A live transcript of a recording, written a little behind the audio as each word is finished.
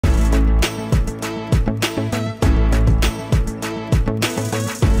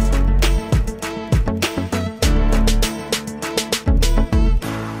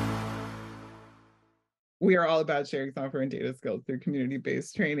we are all about sharing software and data skills through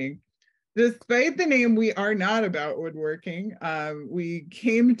community-based training. Despite the name, we are not about woodworking. We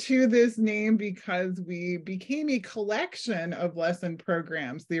came to this name because we became a collection of lesson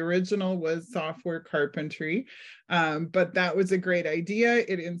programs. The original was Software Carpentry, but that was a great idea.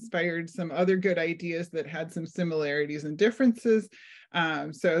 It inspired some other good ideas that had some similarities and differences.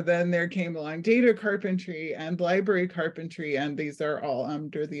 So then there came along Data Carpentry and Library Carpentry, and these are all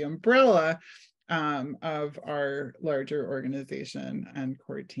under the umbrella of our larger organization and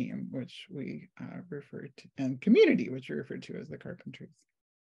core team, which we refer to, and community, which we refer to as the Carpentries.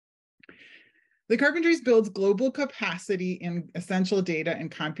 The Carpentries builds global capacity in essential data and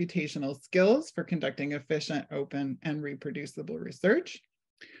computational skills for conducting efficient, open, and reproducible research.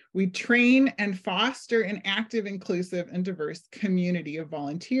 We train and foster an active, inclusive, and diverse community of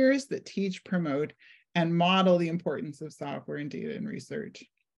volunteers that teach, promote, and model the importance of software and data in research.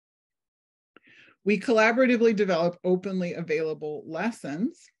 We collaboratively develop openly available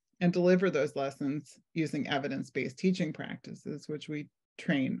lessons and deliver those lessons using evidence-based teaching practices, which we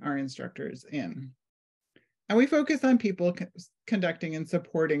train our instructors in. And we focus on people conducting and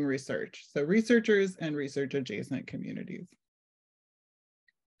supporting research, so researchers and research-adjacent communities.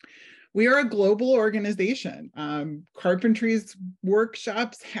 We are a global organization. Carpentries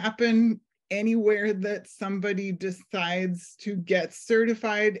workshops happen anywhere that somebody decides to get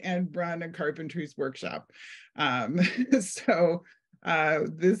certified and run a Carpentries workshop. So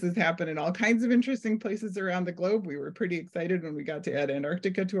this has happened in all kinds of interesting places around the globe. We were pretty excited when we got to add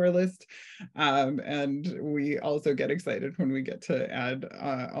Antarctica to our list. And we also get excited when we get to add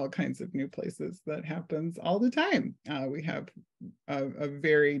all kinds of new places. That happens all the time. We have a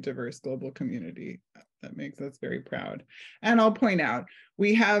very diverse global community that makes us very proud. And I'll point out,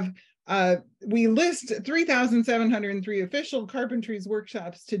 we list 3,703 official Carpentries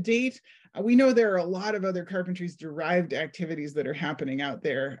workshops to date. We know there are a lot of other Carpentries derived activities that are happening out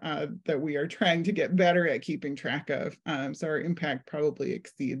there that we are trying to get better at keeping track of. So our impact probably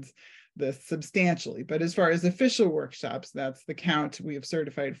exceeds this substantially. But as far as official workshops, that's the count. We have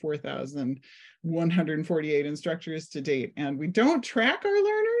certified 4,148 instructors to date. And we don't track our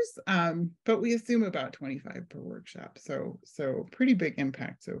learners, but we assume about 25 per workshop. So pretty big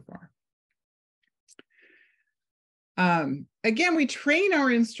impact so far. Again, we train our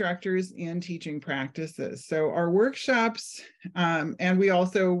instructors in teaching practices. So our workshops, and we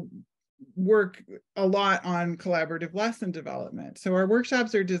also work a lot on collaborative lesson development. So our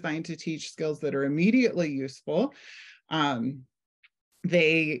workshops are designed to teach skills that are immediately useful. We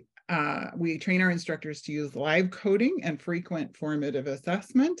train our instructors to use live coding and frequent formative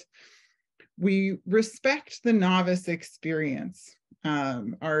assessment. We respect the novice experience.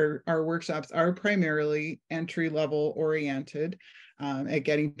 Our workshops are primarily entry-level oriented at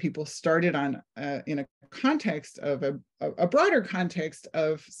getting people started on in a context of a broader context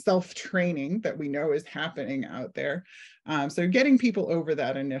of self-training that we know is happening out there. So getting people over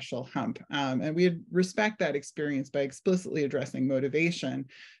that initial hump. And we respect that experience by explicitly addressing motivation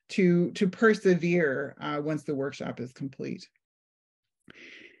to persevere once the workshop is complete.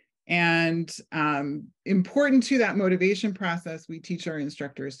 And important to that motivation process, we teach our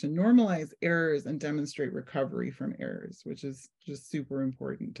instructors to normalize errors and demonstrate recovery from errors, which is just super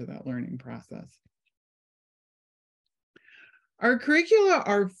important to that learning process. Our curricula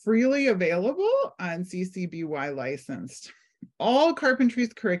are freely available on CC BY licensed. All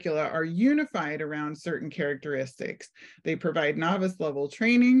Carpentries curricula are unified around certain characteristics. They provide novice level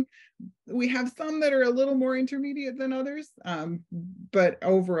training. We have some that are a little more intermediate than others, but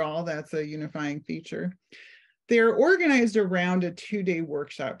overall that's a unifying feature. They're organized around a 2-day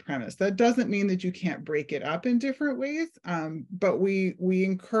workshop premise. That doesn't mean that you can't break it up in different ways, but we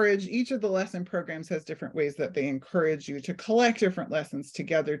encourage, each of the lesson programs has different ways that they encourage you to collect different lessons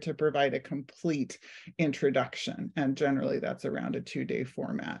together to provide a complete introduction. And generally that's around a 2-day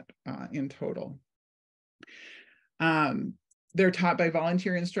format in total. They're taught by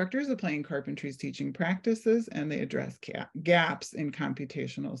volunteer instructors applying Carpentries teaching practices, and they address gaps in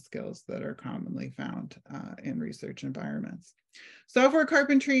computational skills that are commonly found in research environments. Software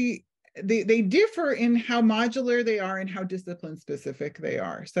Carpentry, they differ in how modular they are and how discipline specific they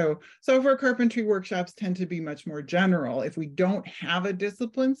are. So Software Carpentry workshops tend to be much more general. If we don't have a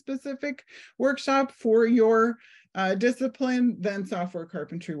discipline specific workshop for your discipline, then Software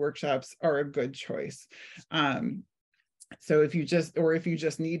Carpentry workshops are a good choice. So if you just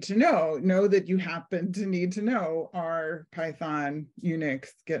need to know that you happen to need to know R, Python, Unix,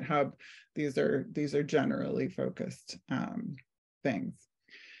 GitHub. These are generally focused things.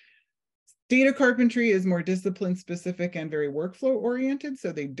 Data carpentry is more discipline specific and very workflow oriented,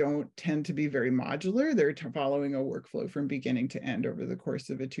 so they don't tend to be very modular. They're following a workflow from beginning to end over the course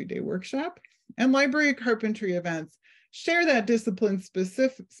of a 2-day workshop. And library carpentry events share that discipline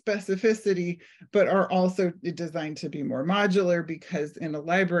specificity, but are also designed to be more modular, because in a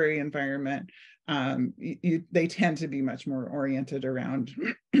library environment, they tend to be much more oriented around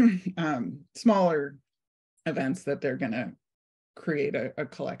smaller events that they're going to create a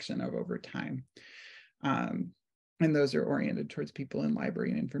collection of over time. And those are oriented towards people in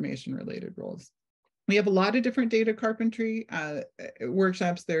library and information related roles. We have a lot of different data carpentry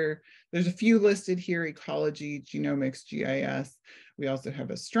workshops. There's a few listed here: ecology, genomics, GIS. We also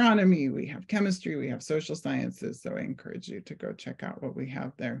have astronomy, we have chemistry, we have social sciences. So I encourage you to go check out what we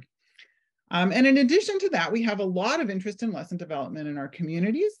have there. And in addition to that, we have a lot of interest in lesson development in our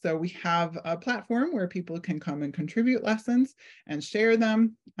communities. So we have a platform where people can come and contribute lessons and share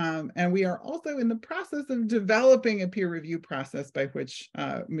them. And we are also in the process of developing a peer review process by which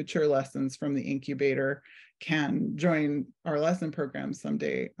mature lessons from the incubator can join our lesson program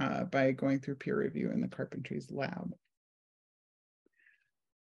someday by going through peer review in the Carpentries lab.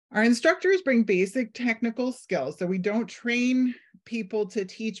 Our instructors bring basic technical skills. So we don't train people to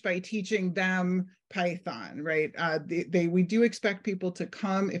teach by teaching them Python, right? We do expect people to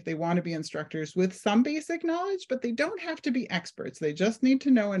come, if they want to be instructors, with some basic knowledge, but they don't have to be experts. They just need to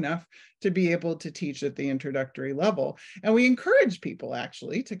know enough to be able to teach at the introductory level. And we encourage people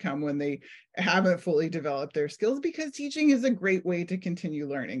actually to come when they haven't fully developed their skills, because teaching is a great way to continue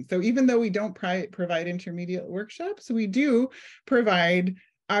learning. So even though we don't provide intermediate workshops, we do provide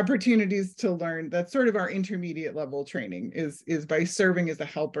opportunities to learn. That's sort of our intermediate level training, is by serving as a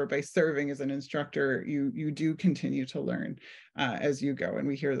helper, by serving as an instructor, you do continue to learn as you go. And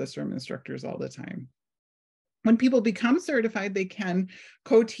we hear this from instructors all the time. When people become certified, they can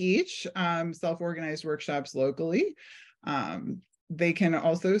co-teach self-organized workshops locally. They can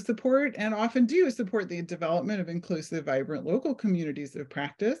also support, and often do support, the development of inclusive, vibrant local communities of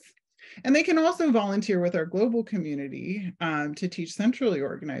practice. And they can also volunteer with our global community to teach centrally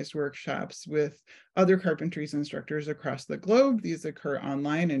organized workshops with other Carpentries instructors across the globe. These occur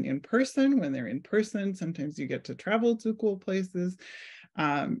online and in person. When they're in person, sometimes you get to travel to cool places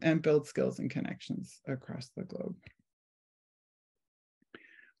and build skills and connections across the globe.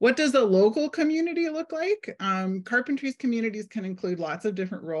 What does a local community look like? Carpentries communities can include lots of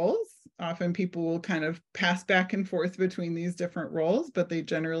different roles. Often people will kind of pass back and forth between these different roles, but they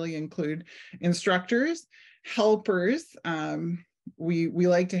generally include instructors, helpers. We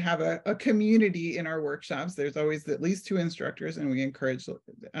like to have a community in our workshops. There's always at least 2 instructors, and we encourage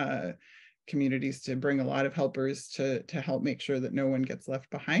communities to bring a lot of helpers to help make sure that no one gets left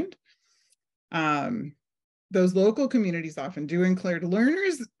behind. Those local communities often do include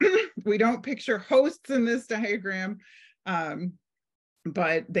learners. We don't picture hosts in this diagram,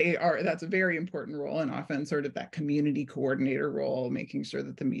 but that's a very important role, and often sort of that community coordinator role, making sure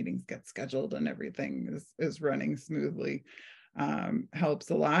that the meetings get scheduled and everything is running smoothly, helps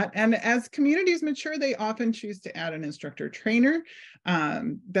a lot. And as communities mature, they often choose to add an instructor trainer.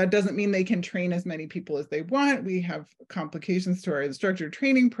 That doesn't mean they can train as many people as they want. We have complications to our instructor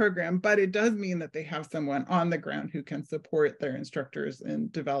training program, but it does mean that they have someone on the ground who can support their instructors in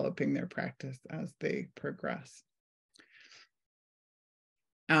developing their practice as they progress.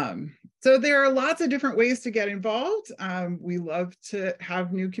 So there are lots of different ways to get involved. We love to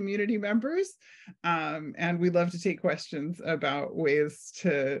have new community members, and we love to take questions about ways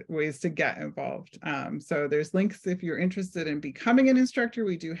to get involved. So there's links if you're interested in becoming an instructor.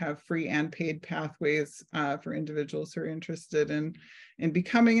 We do have free and paid pathways for individuals who are interested in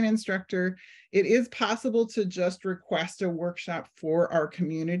becoming an instructor. It is possible to just request a workshop for our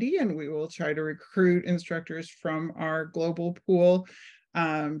community, and we will try to recruit instructors from our global pool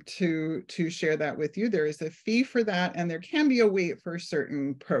to share that with you. There is a fee for that, and there can be a wait for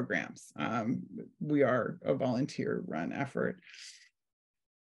certain programs. We are a volunteer-run effort.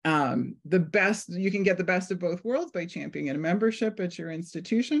 You can get the best of both worlds by championing a membership at your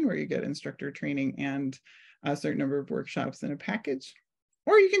institution, where you get instructor training and a certain number of workshops in a package.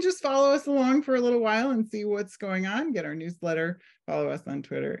 Or you can just follow us along for a little while and see what's going on, get our newsletter, follow us on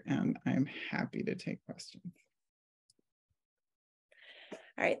Twitter, and I'm happy to take questions.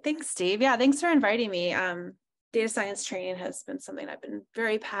 All right, thanks, Steve. Yeah, thanks for inviting me. Data science training has been something I've been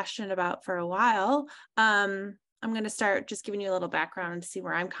very passionate about for a while. I'm going to start just giving you a little background to see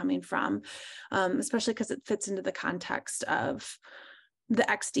where I'm coming from, especially because it fits into the context of the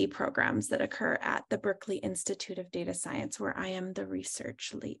XD programs that occur at the Berkeley Institute of Data Science, where I am the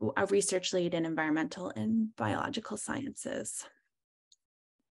research lead in environmental and biological sciences.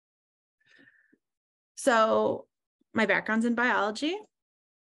 So my background's in biology.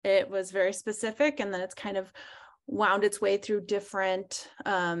 It was very specific, and then it's kind of wound its way through different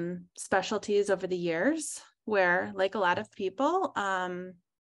specialties over the years, where, like a lot of people,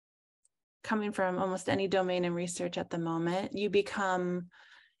 coming from almost any domain in research at the moment, you become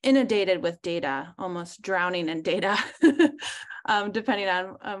inundated with data, almost drowning in data, depending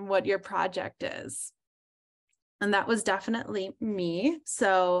on what your project is. And that was definitely me.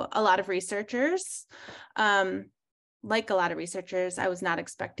 So a lot of researchers, like a lot of researchers, I was not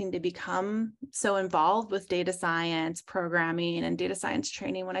expecting to become so involved with data science, programming, and data science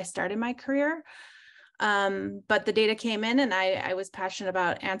training when I started my career. But the data came in, and I was passionate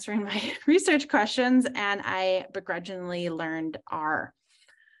about answering my research questions, and I begrudgingly learned R.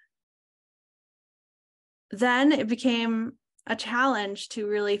 Then it became a challenge to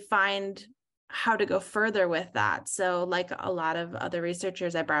really find how to go further with that. So like a lot of other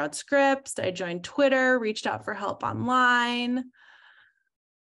researchers, I borrowed scripts, I joined Twitter, reached out for help online.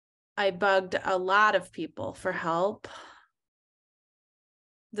 I bugged a lot of people for help.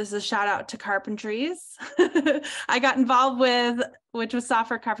 This is a shout out to Carpentries. I got involved with, which was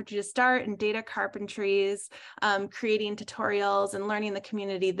software Carpentries to start, and data Carpentries, creating tutorials and learning the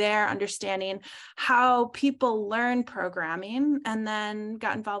community there, understanding how people learn programming, and then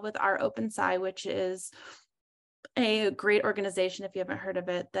got involved with our OpenSci, which is a great organization, if you haven't heard of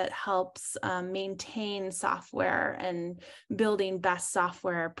it, that helps maintain software and building best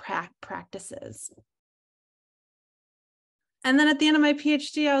software practices. And then at the end of my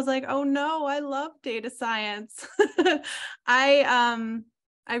PhD, I was like, oh no, I love data science. I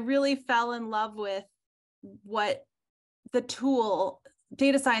really fell in love with what the tool,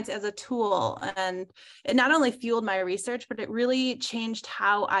 data science as a tool, and it not only fueled my research, but it really changed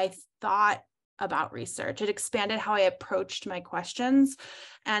how I thought about research. It expanded how I approached my questions,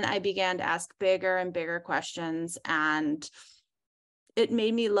 and I began to ask bigger and bigger questions, and it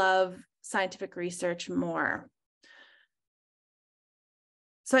made me love scientific research more.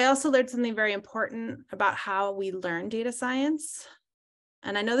 So I also learned something very important about how we learn data science.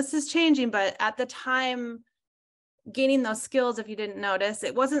 And I know this is changing, but at the time, gaining those skills, if you didn't notice,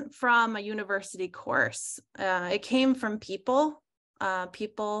 it wasn't from a university course. It came from people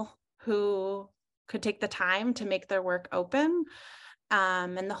who could take the time to make their work open.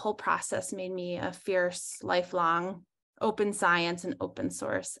 And the whole process made me a fierce, lifelong open science and open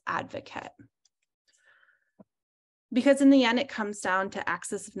source advocate. Because in the end, it comes down to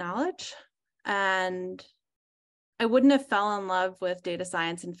access of knowledge. And I wouldn't have fell in love with data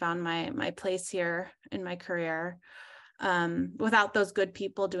science and found my place here in my career without those good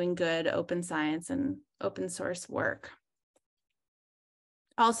people doing good open science and open source work.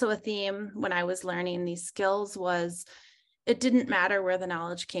 Also, a theme when I was learning these skills was it didn't matter where the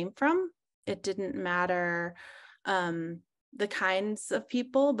knowledge came from. It didn't matter the kinds of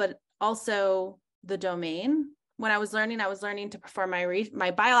people, but also the domain. When I was learning to perform my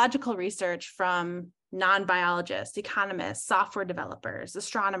biological research from non-biologists, economists, software developers,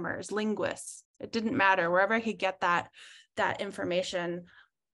 astronomers, linguists. It didn't matter. Wherever I could get that information,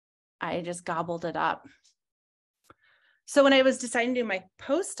 I just gobbled it up. So when I was deciding to do my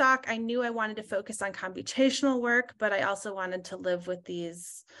postdoc, I knew I wanted to focus on computational work, but I also wanted to live with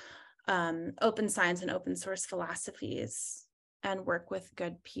these open science and open source philosophies and work with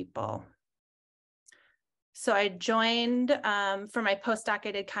good people. So I joined, for my postdoc,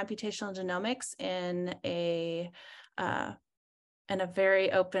 I did computational genomics in a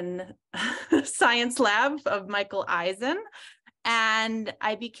very open science lab of Michael Eisen. And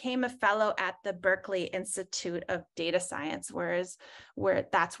I became a fellow at the Berkeley Institute of Data Science,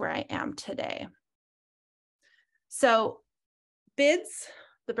 that's where I am today. So BIDS,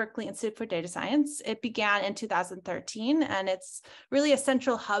 the Berkeley Institute for Data Science, it began in 2013, and it's really a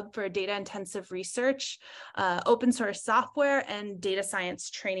central hub for data-intensive research, open source software, and data science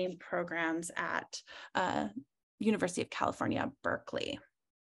training programs at University of California, Berkeley.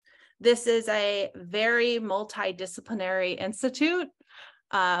 This is a very multidisciplinary institute,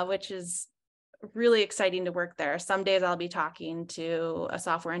 which is really exciting to work there. Some days I'll be talking to a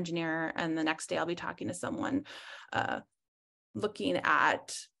software engineer, and the next day I'll be talking to someone looking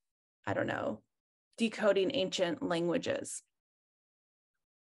at, I don't know, decoding ancient languages.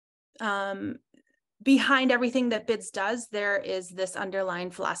 Behind everything that BIDS does, there is this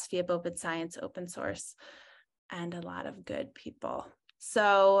underlying philosophy of open science, open source, and a lot of good people.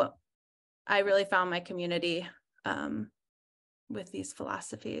 So I really found my community with these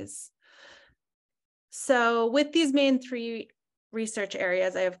philosophies. So with these main three research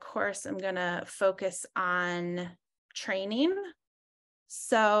areas, I, of course, am going to focus on training.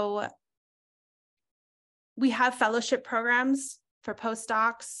 So We have fellowship programs for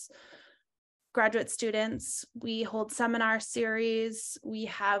postdocs, graduate students. We hold seminar series. We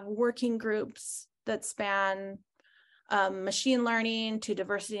have working groups that span machine learning to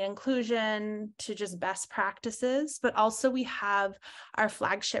diversity and inclusion to just best practices. But also we have our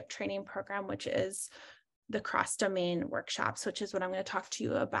flagship training program, which is the cross-domain workshops, which is what I'm going to talk to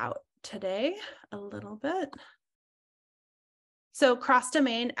you about today a little bit. So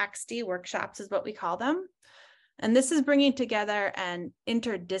cross-domain XD workshops is what we call them. And this is bringing together an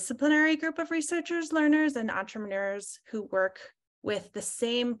interdisciplinary group of researchers, learners, and entrepreneurs who work with the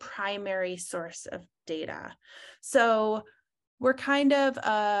same primary source of data. So we're kind of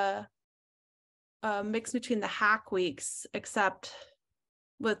a mix between the Hackweeks, except,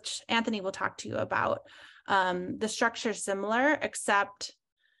 which Anthony will talk to you about. The structure is similar, except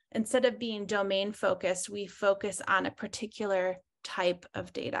instead of being domain focused, we focus on a particular type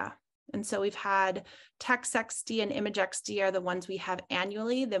of data. And so we've had Text XD and Image XD are the ones we have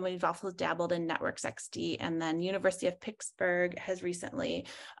annually. Then we've also dabbled in Networks XD, and then University of Pittsburgh has recently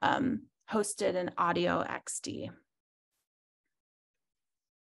hosted an Audio XD.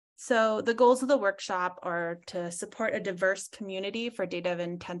 So the goals of the workshop are to support a diverse community for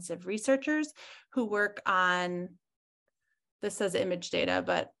data-intensive researchers who work on, this says image data,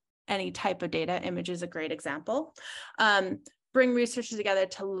 but any type of data. Image is a great example. Bring researchers together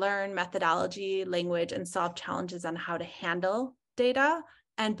to learn methodology, language, and solve challenges on how to handle data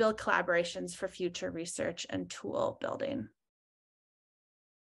and build collaborations for future research and tool building.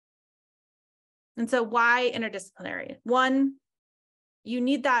 And so why interdisciplinary? One, you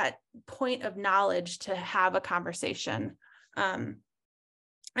need that point of knowledge to have a conversation. And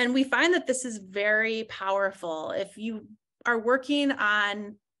we find that this is very powerful. If you are working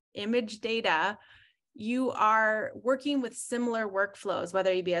on image data, you are working with similar workflows,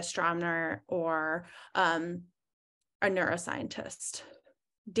 whether you be an astronomer or a neuroscientist.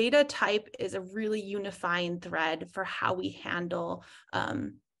 Data type is a really unifying thread for how we handle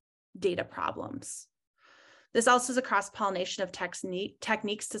data problems. This also is a cross-pollination of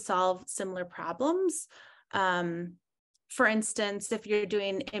techniques to solve similar problems. For instance, if you're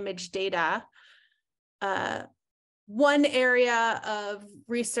doing image data, one area of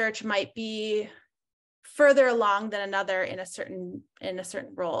research might be further along than another in a certain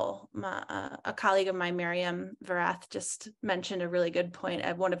role. A colleague of mine, Miriam Verath, just mentioned a really good point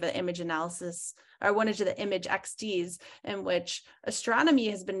at one of the image analysis, or one of the image XDs, in which astronomy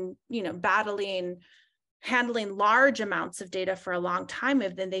has been, handling large amounts of data for a long time,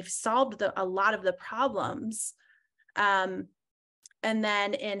 and then they've solved a lot of the problems. And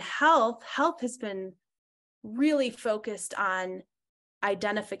then in health has been really focused on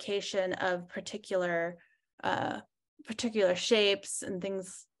identification of particular shapes and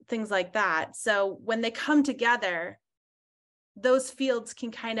things like that. So when they come together, those fields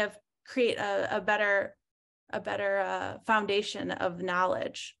can kind of create a better foundation of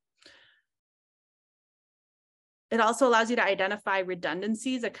knowledge. It also allows you to identify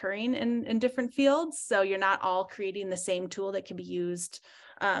redundancies occurring in different fields. So you're not all creating the same tool that can be used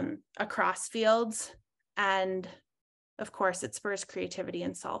across fields. And of course, it spurs creativity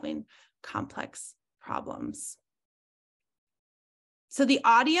in solving complex problems. So the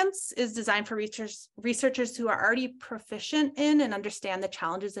audience is designed for researchers who are already proficient in and understand the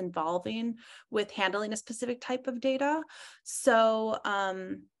challenges involving with handling a specific type of data. So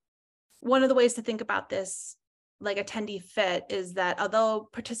one of the ways to think about this, like attendee fit, is that although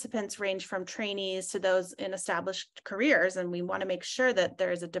participants range from trainees to those in established careers, and we want to make sure that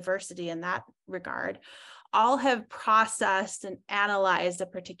there is a diversity in that regard, all have processed and analyzed a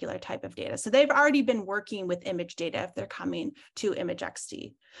particular type of data. So they've already been working with image data if they're coming to Image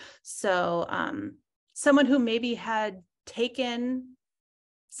XD. So someone who maybe had taken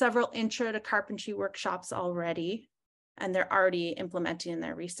several intro to carpentry workshops already, and they're already implementing in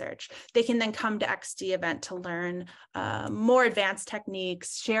their research, they can then come to XD event to learn more advanced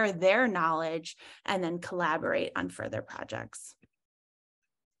techniques, share their knowledge, and then collaborate on further projects.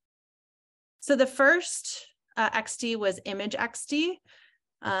 So the first XD was Image XD.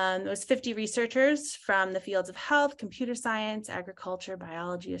 It was 50 researchers from the fields of health, computer science, agriculture,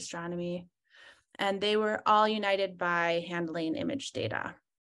 biology, astronomy, and they were all united by handling image data.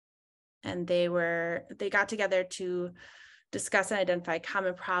 And they got together to discuss and identify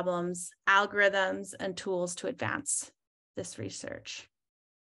common problems, algorithms, and tools to advance this research.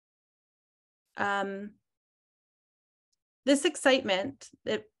 This excitement,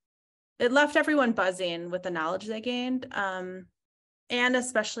 it left everyone buzzing with the knowledge they gained, and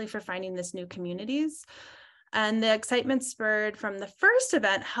especially for finding this new communities. And the excitement spurred from the first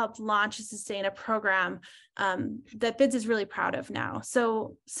event helped launch and sustain a program that BIDS is really proud of now.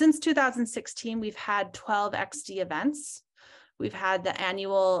 So since 2016, we've had 12 XD events. We've had the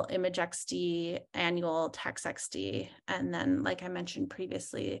annual Image XD, annual Text XD, and then, like I mentioned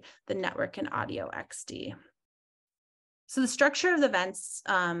previously, the Network and Audio XD. So the structure of the events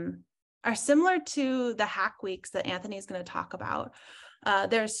are similar to the Hackweeks that Anthony is going to talk about.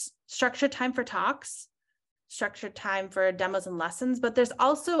 There's structured time for talks, structured time for demos and lessons, but there's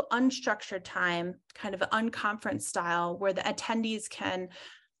also unstructured time, kind of an unconference style, where the attendees can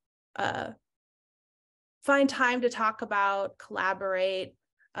find time to talk about, collaborate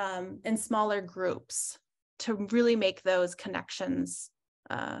in smaller groups to really make those connections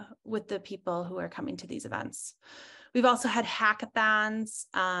with the people who are coming to these events. We've also had hackathons,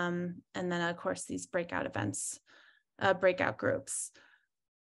 and then of course these breakout events, breakout groups.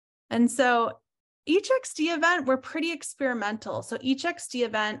 And so each XD event, we're pretty experimental. So each XD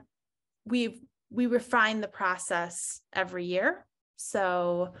event, we refine the process every year.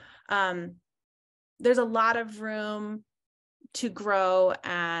 So there's a lot of room to grow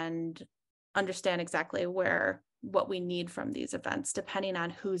and understand exactly what we need from these events, depending on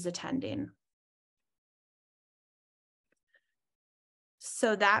who's attending.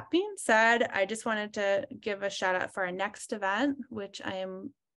 So that being said, I just wanted to give a shout out for our next event, which I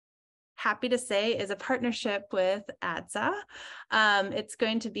am happy to say is a partnership with ADSA. It's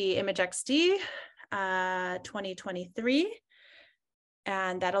going to be Image XD 2023.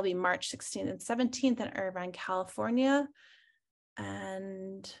 And that'll be March 16th and 17th in Irvine, California.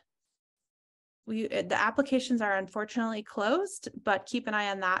 And the applications are unfortunately closed, but keep an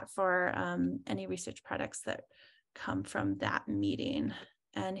eye on that for any research products that come from that meeting.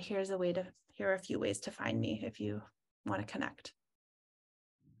 And here are a few ways to find me if you want to connect.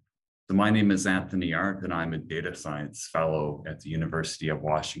 So my name is Anthony Arendt, and I'm a data science fellow at the University of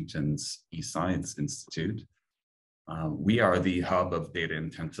Washington's eScience Institute. We are the hub of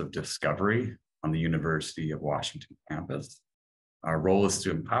data-intensive discovery on the University of Washington campus. Our role is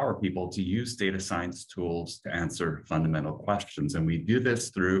to empower people to use data science tools to answer fundamental questions. And we do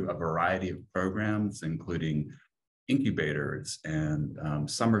this through a variety of programs, including incubators and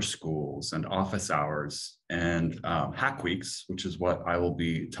summer schools and office hours and Hackweeks, which is what I will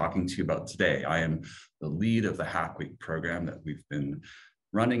be talking to you about today. I am the lead of the Hackweek program that we've been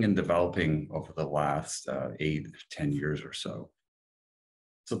running and developing over the last 8 to 10 years or so.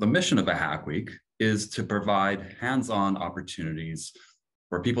 So the mission of a Hackweek is to provide hands-on opportunities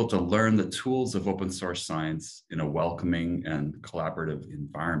for people to learn the tools of open source science in a welcoming and collaborative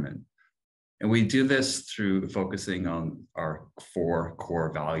environment. And we do this through focusing on our 4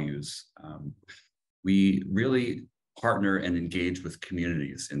 core values. We really partner and engage with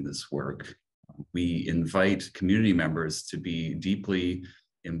communities in this work. We invite community members to be deeply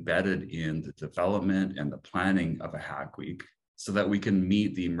embedded in the development and the planning of a Hackweek so that we can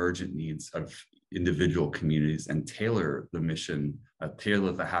meet the emergent needs of individual communities and tailor the mission,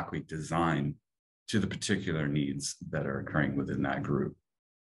 tailor the Hackweek design to the particular needs that are occurring within that group.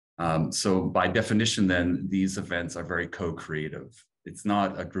 So by definition, then, these events are very co-creative. It's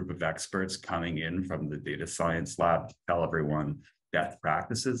not a group of experts coming in from the data science lab to tell everyone best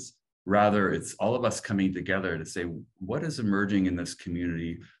practices. Rather, it's all of us coming together to say, what is emerging in this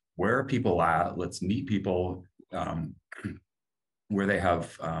community? Where are people at? Let's meet people where they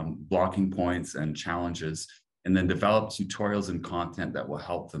have blocking points and challenges, and then develop tutorials and content that will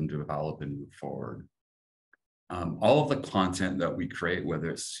help them develop and move forward. All of the content that we create, whether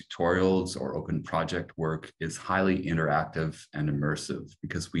it's tutorials or open project work, is highly interactive and immersive,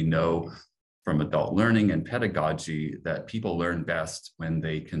 because we know from adult learning and pedagogy that people learn best when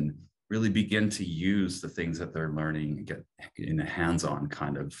they can really begin to use the things that they're learning and get in a hands-on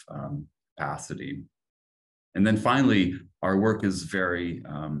kind of capacity. And then finally, our work is very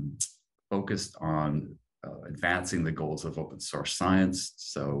focused on advancing the goals of open source science,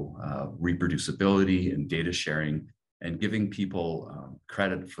 so reproducibility and data sharing, and giving people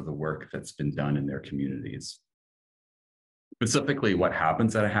credit for the work that's been done in their communities. Specifically, what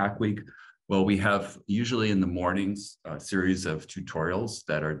happens at a Hackweek? Well, we have usually in the mornings a series of tutorials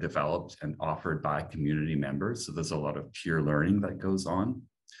that are developed and offered by community members. So there's a lot of peer learning that goes on.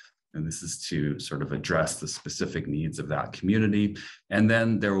 And this is to sort of address the specific needs of that community. And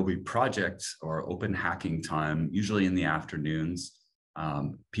then there will be projects or open hacking time, usually in the afternoons.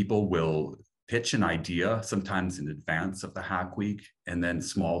 People will pitch an idea, sometimes in advance of the Hackweek, and then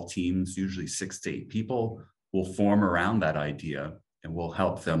small teams, usually 6 to 8 people, will form around that idea, and we'll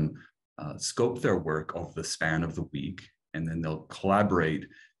help them scope their work over the span of the week. And then they'll collaborate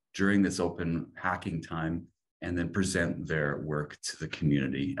during this open hacking time and then present their work to the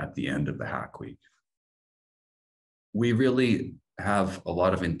community at the end of the Hack Week. We really have a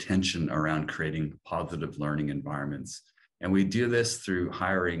lot of intention around creating positive learning environments. And we do this through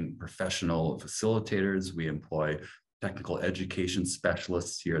hiring professional facilitators. We employ technical education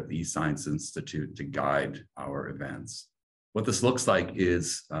specialists here at the eScience Institute to guide our events. What this looks like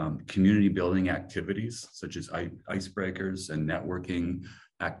is community building activities, such as icebreakers and networking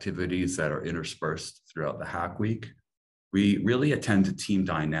activities that are interspersed throughout the Hack Week. We really attend to team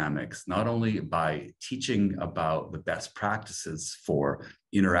dynamics, not only by teaching about the best practices for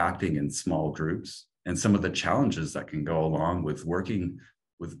interacting in small groups and some of the challenges that can go along with working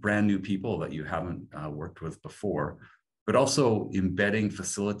with brand new people that you haven't worked with before, but also embedding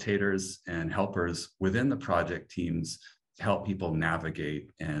facilitators and helpers within the project teams to help people navigate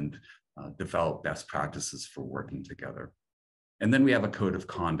and develop best practices for working together. And then we have a code of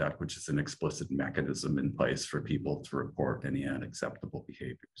conduct, which is an explicit mechanism in place for people to report any unacceptable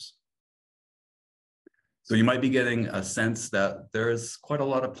behaviors. So you might be getting a sense that there's quite a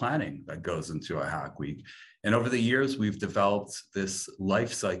lot of planning that goes into a Hack Week. And over the years, we've developed this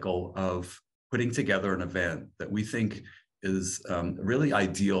life cycle of putting together an event that we think is really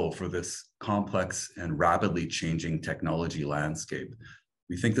ideal for this complex and rapidly changing technology landscape.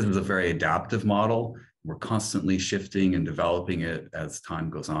 We think this is a very adaptive model. We're constantly shifting and developing it as time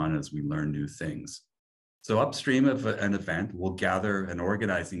goes on, as we learn new things. So upstream of an event, we'll gather an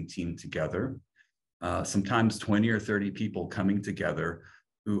organizing team together, sometimes 20 or 30 people coming together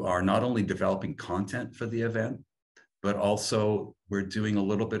who are not only developing content for the event, but also we're doing a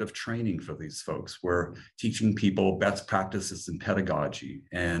little bit of training for these folks. We're teaching people best practices in pedagogy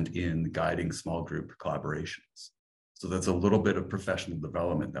and in guiding small group collaborations. So that's a little bit of professional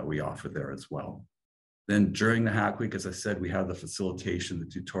development that we offer there as well. Then during the Hack Week, as I said, we have the facilitation, the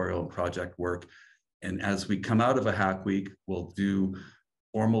tutorial and project work. And as we come out of a Hack Week, we'll do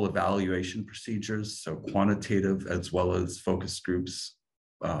formal evaluation procedures, so quantitative as well as focus groups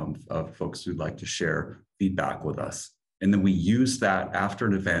of folks who'd like to share feedback with us. And then we use that after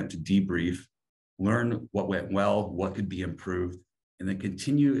an event to debrief, learn what went well, what could be improved, and then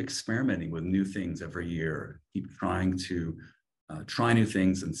continue experimenting with new things every year. Keep trying to try new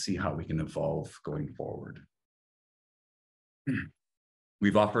things and see how we can evolve going forward.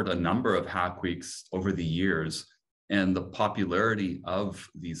 We've offered a number of Hack Weeks over the years, and the popularity of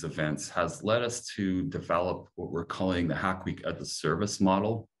these events has led us to develop what we're calling the Hack Week as a service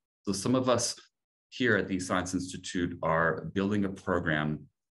model. So some of us here at the eScience Institute are building a program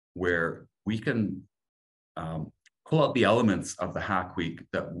where we can pull out the elements of the Hack Week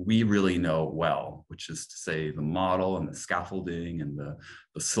that we really know well, which is to say the model and the scaffolding and the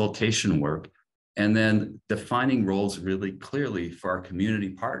facilitation work, and then defining roles really clearly for our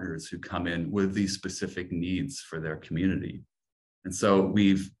community partners who come in with these specific needs for their community. And so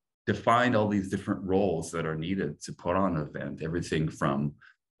we've defined all these different roles that are needed to put on an event, everything from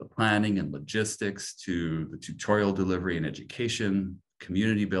the planning and logistics to the tutorial delivery and education,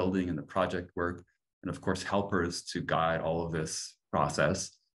 community building and the project work, and of course, helpers to guide all of this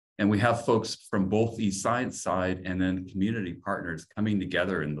process. And we have folks from both the science side and then community partners coming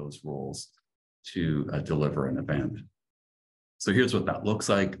together in those roles to deliver an event. So here's what that looks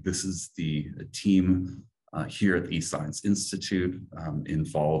like. This is the team here at the eScience Institute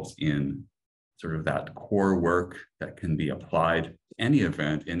involved in sort of that core work that can be applied to any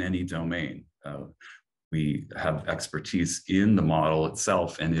event in any domain. We have expertise in the model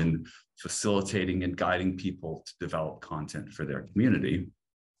itself and in facilitating and guiding people to develop content for their community.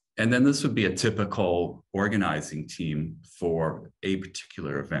 And then this would be a typical organizing team for a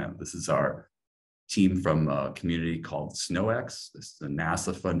particular event. This is our team from a community called SnowX. This is a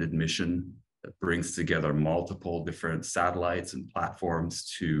NASA-funded mission that brings together multiple different satellites and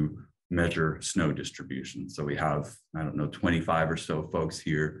platforms to measure snow distribution. So we have, 25 or so folks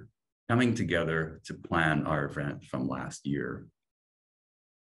here coming together to plan our event from last year.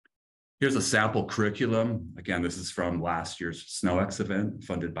 Here's a sample curriculum. Again, this is from last year's SnowX event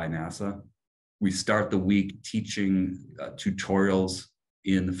funded by NASA. We start the week teaching tutorials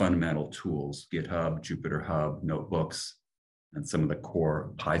in the fundamental tools, GitHub, Jupyter Hub, notebooks, and some of the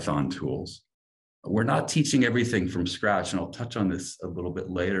core Python tools. We're not teaching everything from scratch, and I'll touch on this a little bit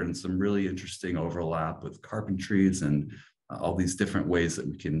later, and some really interesting overlap with Carpentries and all these different ways that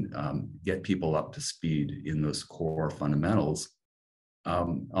we can get people up to speed in those core fundamentals.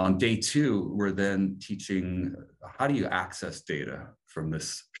 On day two, we're then teaching how do you access data from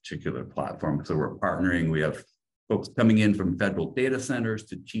this particular platform. So we're partnering, we have folks coming in from federal data centers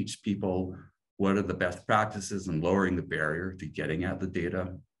to teach people what are the best practices and lowering the barrier to getting at the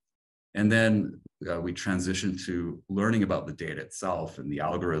data. And then we transitioned to learning about the data itself and the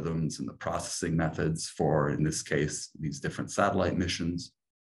algorithms and the processing methods for, in this case, these different satellite missions.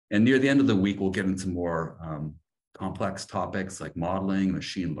 And near the end of the week, we'll get into more complex topics like modeling,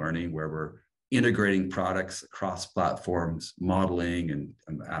 machine learning, where we're integrating products across platforms, modeling,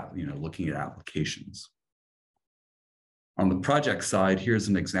 and looking at applications. On the project side, here's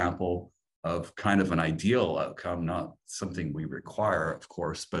an example of kind of an ideal outcome, not something we require, of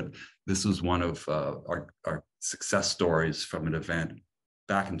course, but this was one of our success stories from an event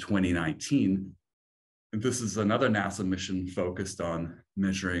back in 2019. And this is another NASA mission focused on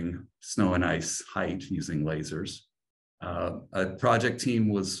measuring snow and ice height using lasers. A project team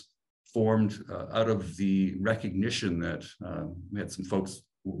was formed out of the recognition that we had some folks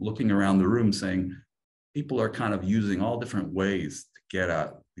looking around the room saying, people are kind of using all different ways to get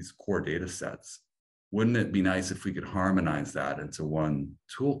at these core data sets. Wouldn't it be nice if we could harmonize that into one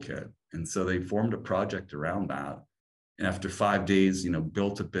toolkit? And so they formed a project around that. And after 5 days,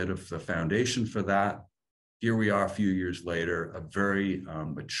 built a bit of the foundation for that. Here we are a few years later, a very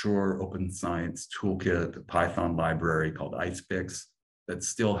mature open science toolkit, a Python library called IcePix that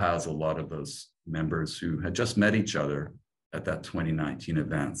still has a lot of those members who had just met each other at that 2019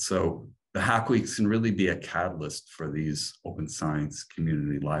 event. So the Hackweeks can really be a catalyst for these open science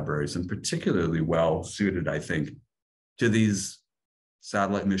community libraries, and particularly well suited, I think, to these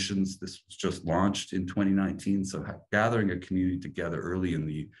satellite missions. This was just launched in 2019. So gathering a community together early in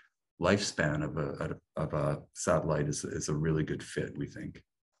the lifespan of a satellite is a really good fit, we think.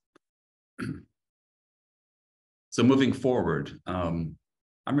 So moving forward,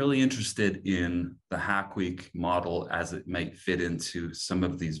 I'm really interested in the Hackweek model as it might fit into some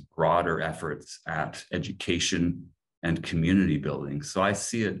of these broader efforts at education and community building. So I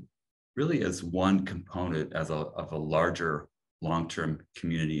see it really as one component of a larger long-term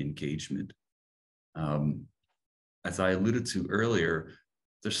community engagement. As I alluded to earlier,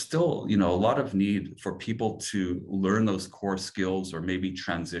 there's still, a lot of need for people to learn those core skills or maybe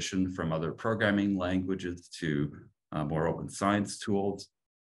transition from other programming languages to more open science tools.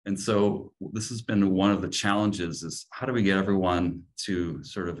 And so this has been one of the challenges is how do we get everyone to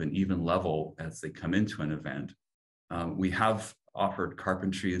sort of an even level as they come into an event? We have offered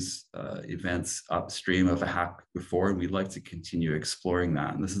Carpentries events upstream of a hack before, and we'd like to continue exploring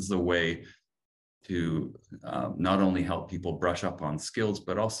that. And this is a way to not only help people brush up on skills,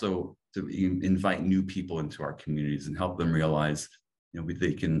 but also to invite new people into our communities and help them realize,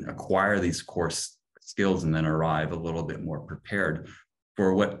 they can acquire these core skills and then arrive a little bit more prepared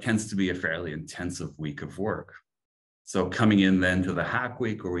for what tends to be a fairly intensive week of work. So coming in then to the Hack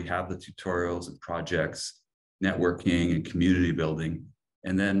Week, where we have the tutorials and projects, networking and community building.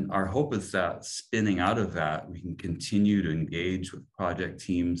 And then our hope is that spinning out of that, we can continue to engage with project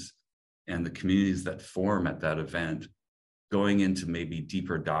teams and the communities that form at that event, going into maybe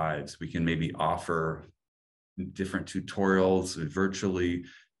deeper dives. We can maybe offer different tutorials virtually.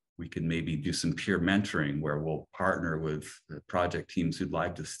 We can maybe do some peer mentoring where we'll partner with the project teams who'd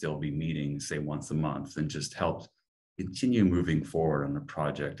like to still be meeting, say, once a month, and just help continue moving forward on the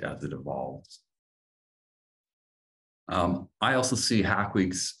project as it evolves. I also see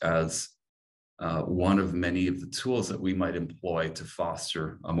Hackweeks as one of many of the tools that we might employ to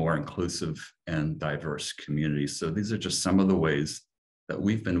foster a more inclusive and diverse community. So these are just some of the ways that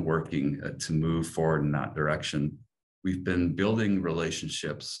we've been working to move forward in that direction. We've been building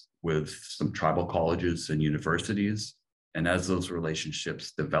relationships with some tribal colleges and universities. And as those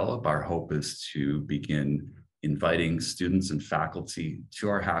relationships develop, our hope is to begin inviting students and faculty to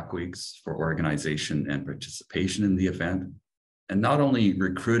our Hackweeks for organization and participation in the event. And not only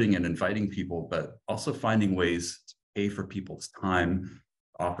recruiting and inviting people, but also finding ways to pay for people's time,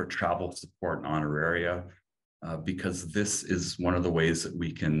 offer travel support and honoraria, because this is one of the ways that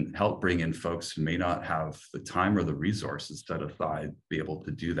we can help bring in folks who may not have the time or the resources set aside, be able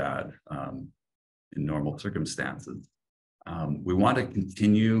to do that in normal circumstances. We want to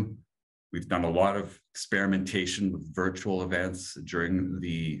continue. We've done a lot of experimentation with virtual events during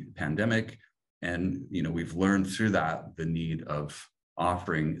the pandemic. And we've learned through that the need of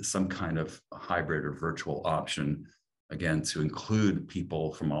offering some kind of hybrid or virtual option, again, to include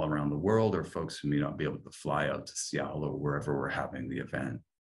people from all around the world or folks who may not be able to fly out to Seattle or wherever we're having the event.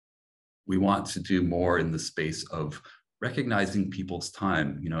 We want to do more in the space of recognizing people's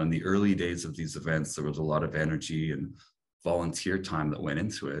time. In the early days of these events, there was a lot of energy and volunteer time that went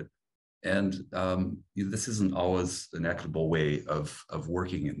into it. And this isn't always an equitable way of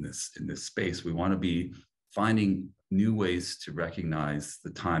working in this space. We want to be finding new ways to recognize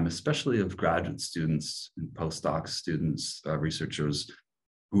the time, especially of graduate students and postdoc students, researchers,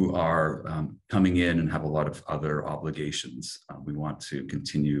 who are coming in and have a lot of other obligations. We want to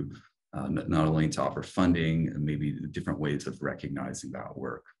continue not only to offer funding and maybe different ways of recognizing that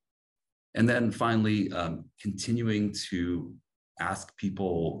work. And then finally, continuing to ask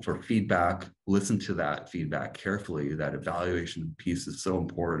people for feedback, listen to that feedback carefully. That evaluation piece is so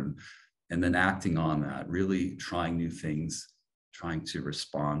important. And then acting on that, really trying new things, trying to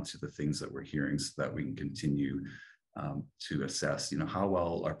respond to the things that we're hearing so that we can continue to assess, how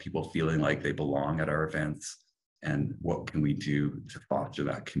well are people feeling like they belong at our events, and what can we do to foster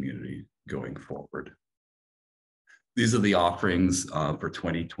that community going forward. These are the offerings for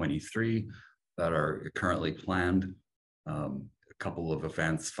 2023 that are currently planned. A couple of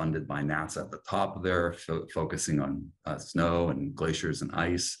events funded by NASA at the top there, focusing on snow and glaciers and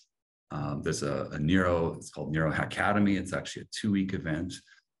ice. There's a Neuro, it's called Neuro Hackademy. It's actually a 2-week event.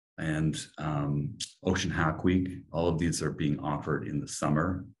 And Ocean Hack Week. All of these are being offered in the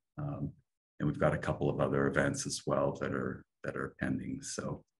summer. And we've got a couple of other events as well that are pending.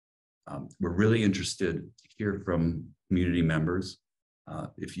 So we're really interested to hear from community members.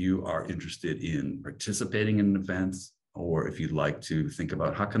 If you are interested in participating in events, or if you'd like to think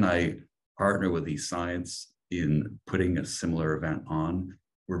about how can I partner with eScience in putting a similar event on,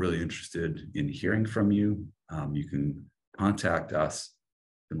 we're really interested in hearing from you. You can contact us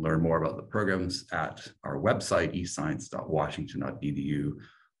and learn more about the programs at our website, escience.washington.edu,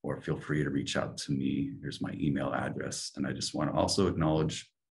 or feel free to reach out to me. Here's my email address. And I just want to also acknowledge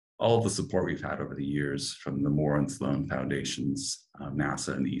all of the support we've had over the years from the Moore and Sloan Foundations,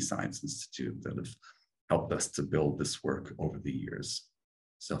 NASA, and the eScience Institute that have helped us to build this work over the years.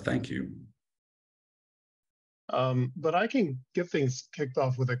 So thank you. But I can get things kicked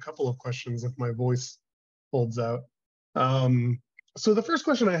off with a couple of questions if my voice holds out. So the first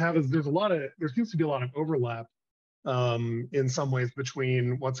question I have is there seems to be a lot of overlap in some ways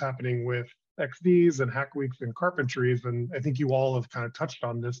between what's happening with XDs and Hackweeks and Carpentries, and I think you all have kind of touched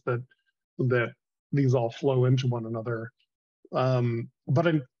on this, that these all flow into one another. But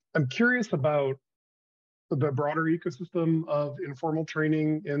I'm curious about the broader ecosystem of informal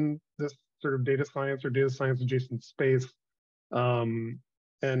training in this sort of data science or data science adjacent space.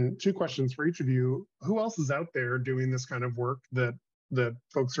 And 2 questions for each of you. Who else is out there doing this kind of work that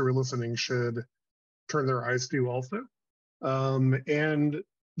folks who are listening should turn their eyes to also? And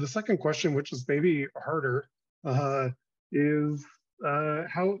the second question, which is maybe harder, is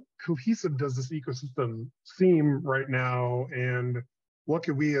how cohesive does this ecosystem seem right now? And what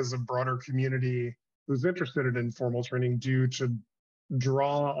could we as a broader community who's interested in informal training do to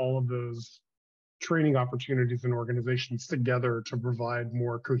draw all of those training opportunities and organizations together to provide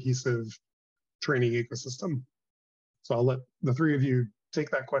more cohesive training ecosystem? So I'll let the 3 of you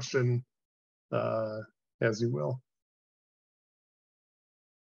take that question as you will.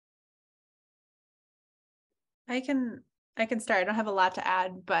 I can start. I don't have a lot to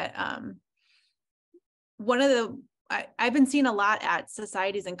add, but one of the I've been seeing a lot at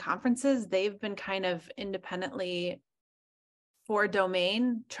societies and conferences. They've been kind of independently for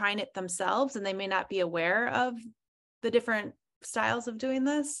domain trying it themselves, and they may not be aware of the different styles of doing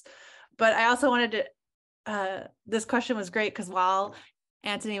this. But I also wanted to, this question was great because while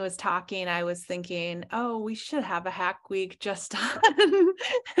Anthony was talking, I was thinking, oh, we should have a hack week just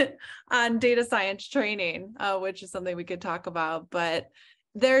on data science training, which is something we could talk about. But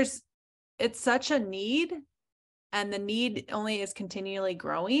it's such a need, and the need only is continually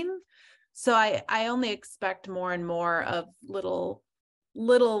growing. So I only expect more and more of little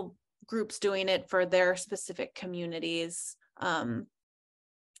groups doing it for their specific communities. And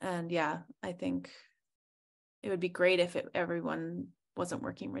yeah, I think it would be great if everyone wasn't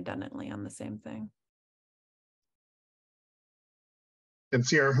working redundantly on the same thing. And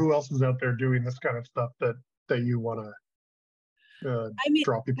Ciera, who else is out there doing this kind of stuff that you want to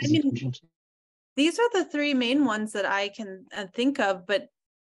draw people's attention to? These are the 3 main ones that I can think of, but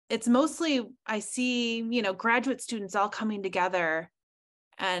it's mostly, I see, graduate students all coming together,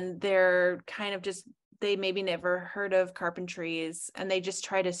 and they're kind of just, they maybe never heard of Carpentries, and they just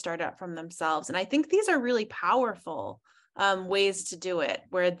try to start out from themselves. And I think these are really powerful ways to do it,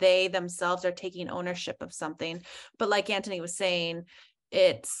 where they themselves are taking ownership of something. But like Anthony was saying,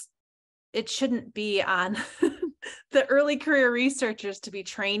 it shouldn't be on the early career researchers to be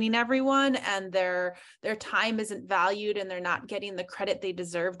training everyone, and their time isn't valued, and they're not getting the credit they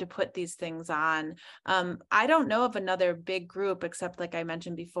deserve to put these things on. I don't know of another big group, except like I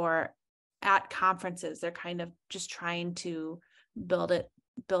mentioned before, at conferences. They're kind of just trying to build it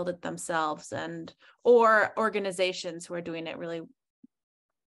themselves, or organizations who are doing it really,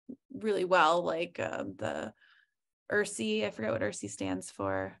 really well, like the ERSI. I forget what ERSI stands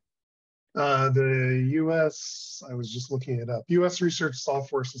for. The US, I was just looking it up, US Research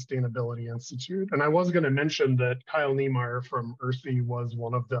Software Sustainability Institute. And I was going to mention that Kyle Niemeyer from ERSI was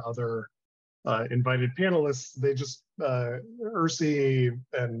one of the other invited panelists. They just, ERSI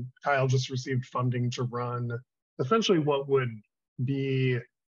and Kyle just received funding to run essentially what would be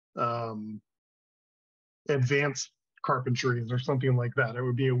advanced carpentries or something like that. It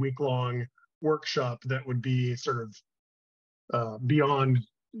would be a week-long workshop that would be sort of beyond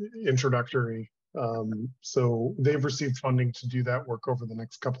introductory. So they've received funding to do that work over the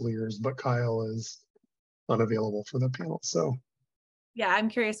next couple of years, but Kyle is unavailable for the panel. So yeah, I'm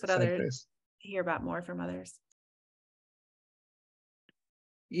curious what others hear about more from others.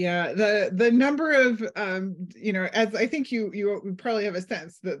 Yeah, the number of as I think you probably have a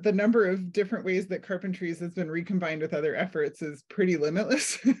sense that the number of different ways that Carpentries has been recombined with other efforts is pretty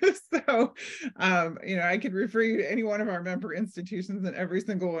limitless. So I could refer you to any one of our member institutions, and every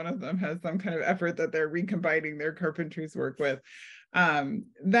single one of them has some kind of effort that they're recombining their Carpentries work with.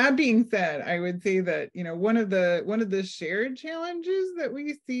 That being said, I would say that one of the shared challenges that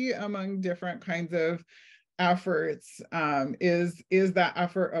we see among different kinds of efforts is that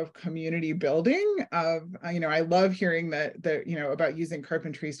effort of community building. I love hearing that about using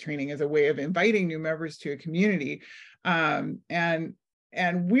Carpentries training as a way of inviting new members to a community,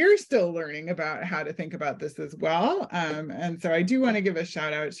 and we're still learning about how to think about this as well. And so I do want to give a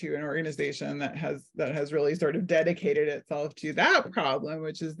shout out to an organization that has really sort of dedicated itself to that problem,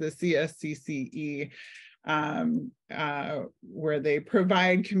 which is the CSCCE. Where they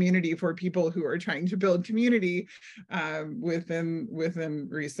provide community for people who are trying to build community within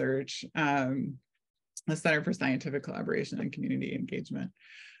research, the Center for Scientific Collaboration and Community Engagement.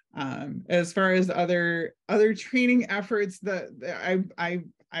 As far as other training efforts, that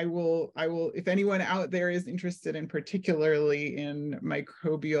I will, if anyone out there is interested in particularly in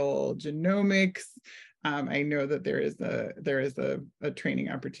microbial genomics, I know that there is a training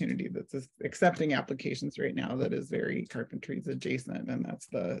opportunity that's accepting applications right now that is very Carpentries adjacent, and that's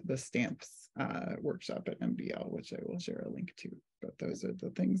the stamps workshop at MBL, which I will share a link to. But those are the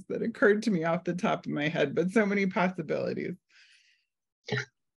things that occurred to me off the top of my head, but so many possibilities.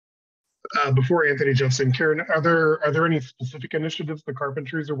 Before Anthony jumps in, Karen, are there any specific initiatives the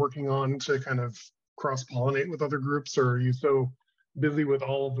Carpentries are working on to kind of cross-pollinate with other groups, or are you so busy with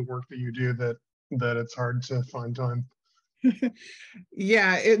all of the work that you do that it's hard to find time?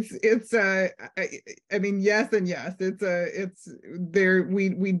 Yeah, it's I mean, yes and yes. It's there.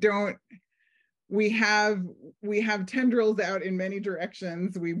 We have tendrils out in many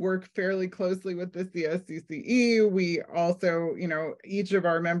directions. We work fairly closely with the CSCCE. We also, each of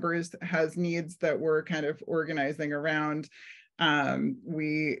our members has needs that we're kind of organizing around.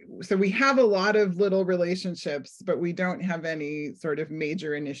 So we have a lot of little relationships, but we don't have any sort of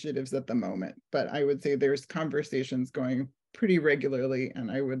major initiatives at the moment. But I would say there's conversations going pretty regularly, and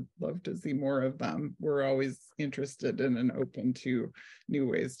I would love to see more of them. We're always interested in and open to new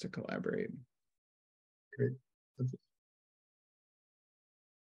ways to collaborate. Great.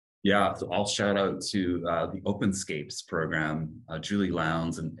 Yeah, so I'll shout out to the OpenScapes program. Julie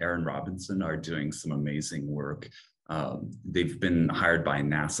Lowndes and Aaron Robinson are doing some amazing work. They've been hired by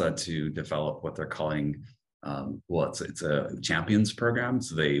NASA to develop what they're calling, it's a champions program.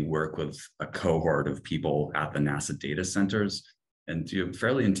 So they work with a cohort of people at the NASA data centers and do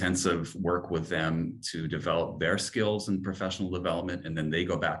fairly intensive work with them to develop their skills and professional development. And then they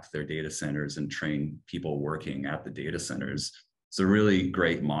go back to their data centers and train people working at the data centers. It's a really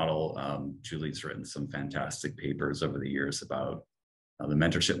great model. Julie's written some fantastic papers over the years about the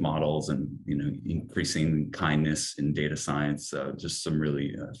mentorship models and increasing kindness in data science. Just some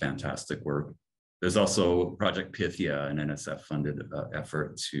really fantastic work. There's also Project Pythia, an NSF-funded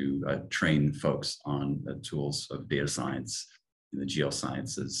effort to train folks on the tools of data science in the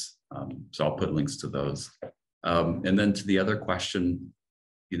geosciences. So I'll put links to those. And then to the other question,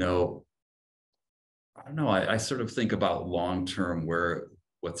 I don't know, I sort of think about long-term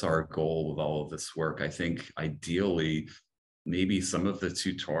what's our goal with all of this work. I think ideally, maybe some of the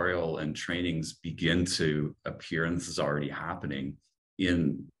tutorial and trainings begin to appear, and this is already happening,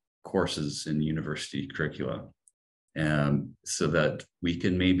 in courses in university curricula. So that we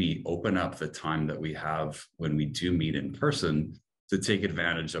can maybe open up the time that we have when we do meet in person to take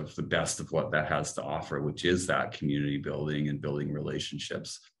advantage of the best of what that has to offer, which is that community building and building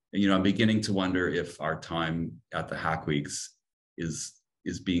relationships. And, I'm beginning to wonder if our time at the Hackweeks is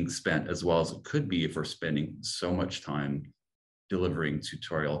being spent as well as it could be if we're spending so much time delivering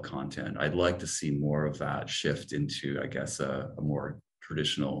tutorial content. I'd like to see more of that shift into, I guess, a more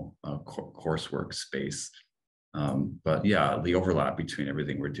traditional coursework space. But yeah, the overlap between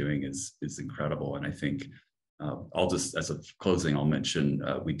everything we're doing is incredible. And I think I'll just, as a closing, I'll mention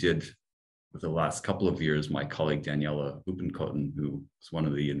we did, with the last couple of years, my colleague Daniela Huppenkotten, who is one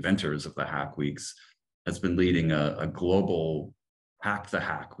of the inventors of the Hackweeks, has been leading a global Hack the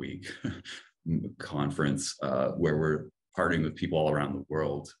Hack Week conference where we're partnering with people all around the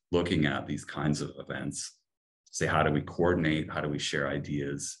world, looking at these kinds of events, say, how do we coordinate, how do we share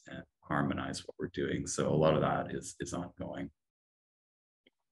ideas and harmonize what we're doing? So a lot of that is ongoing.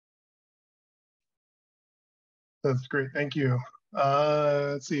 That's great, thank you.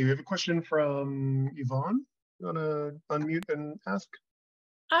 Let's see, we have a question from Yvonne. You want to unmute and ask?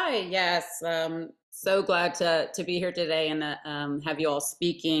 Hi, yes. So glad to be here today and have you all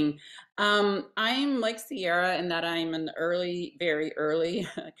speaking. I'm like Ciera in that I'm an very early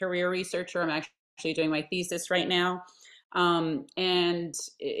career researcher. I'm actually doing my thesis right now. And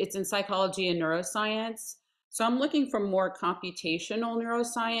it's in psychology and neuroscience. So I'm looking for more computational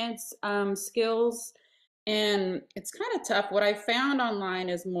neuroscience skills. And it's kind of tough. What I found online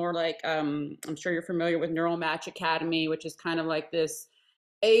is more like, I'm sure you're familiar with Neural Match Academy, which is kind of like this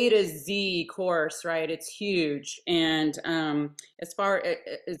A to Z course, right? It's huge. And as far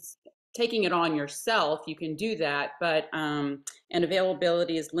as taking it on yourself, you can do that, but and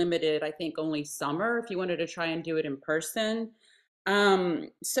availability is limited. I think only summer if you wanted to try and do it in person.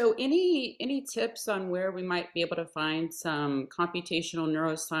 So any tips on where we might be able to find some computational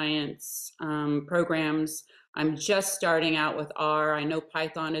neuroscience programs? I'm just starting out with R. I know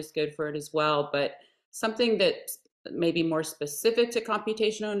Python is good for it as well, but something that maybe more specific to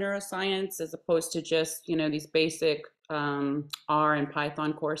computational neuroscience as opposed to just, you know, these basic R and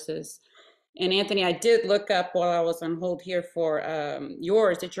Python courses. And Anthony, I did look up while I was on hold here for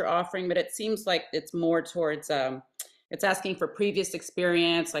yours that you're offering, but it seems like it's more towards, it's asking for previous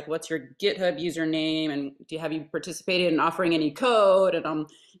experience, like what's your GitHub username and have you participated in offering any code? And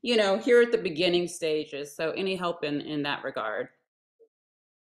you know, here at the beginning stages. So any help in that regard?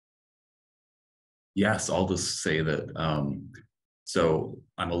 Yes, I'll just say that, so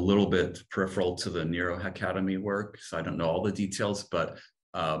I'm a little bit peripheral to the Neuro Academy work, so I don't know all the details, but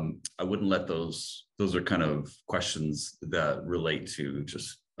I wouldn't let those are kind of questions that relate to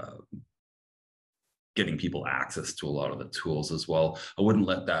just getting people access to a lot of the tools as well. I wouldn't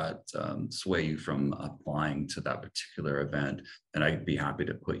let that sway you from applying to that particular event. And I'd be happy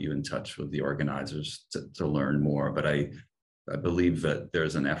to put you in touch with the organizers to learn more. But I believe that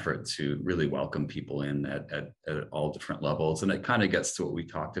there's an effort to really welcome people in at all different levels. And it kind of gets to what we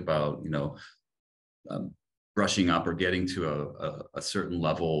talked about, you know, brushing up or getting to a certain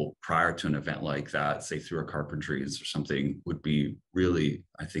level prior to an event like that, say through a Carpentries or something, would be really,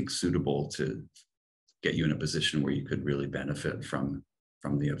 I think, suitable to get you in a position where you could really benefit from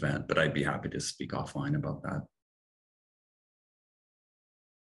the event. But I'd be happy to speak offline about that.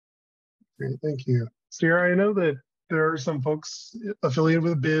 Great, thank you. Ciera, I know that there are some folks affiliated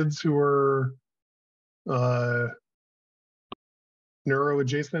with BIDS who are neuro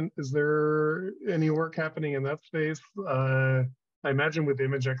adjacent. Is there any work happening in that space? I imagine with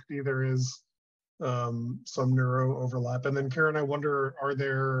ImageXD there is some neuro overlap. And then Karen, I wonder, are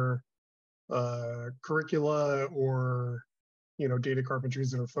there curricula or, you know, data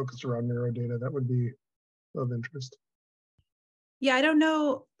carpentries that are focused around neuro data? That would be of interest. Yeah, I don't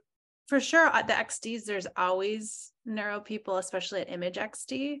know for sure. At the XDs, there's always neuro people, especially at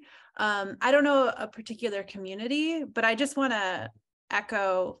ImageXD. I don't know a particular community, but I just want to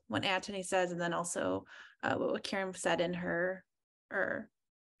echo what Anthony says, and then also what Karen said in her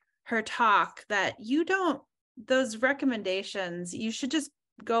talk, that you don't, those recommendations, you should just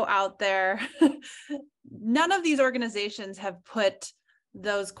go out there. None of these organizations have put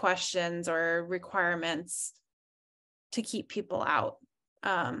those questions or requirements to keep people out.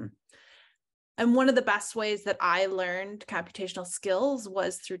 And one of the best ways that I learned computational skills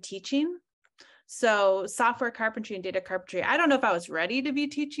was through teaching. So software carpentry and data carpentry, I don't know if I was ready to be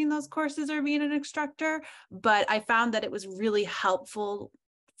teaching those courses or being an instructor, but I found that it was really helpful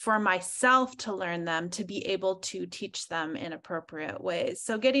for myself to learn them, to be able to teach them in appropriate ways.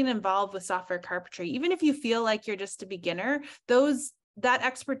 So getting involved with software carpentry, even if you feel like you're just a beginner, that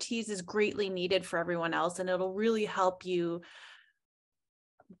expertise is greatly needed for everyone else, and it'll really help you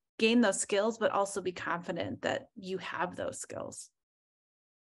gain those skills, but also be confident that you have those skills.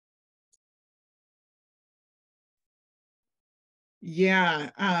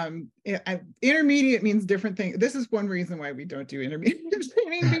 Yeah, intermediate means different things. This is one reason why we don't do intermediate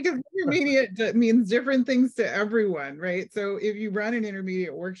training, because intermediate means different things to everyone, right? So if you run an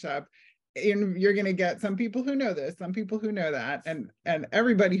intermediate workshop, you're going to get some people who know this, some people who know that, and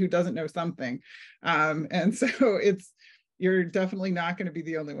everybody who doesn't know something. And so you're definitely not going to be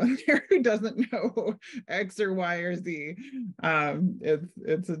the only one there who doesn't know X or Y or Z.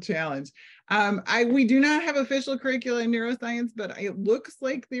 It's a challenge. We do not have official curricula in neuroscience, but it looks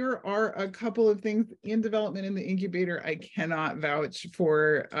like there are a couple of things in development in the incubator. I cannot vouch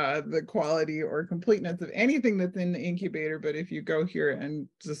for the quality or completeness of anything that's in the incubator, but if you go here and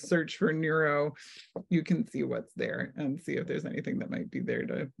just search for neuro, you can see what's there and see if there's anything that might be there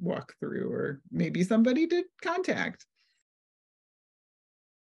to walk through, or maybe somebody to contact.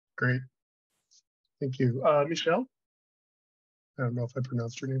 Great. Thank you. Michelle? I don't know if I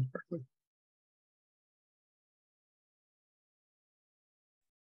pronounced your name correctly.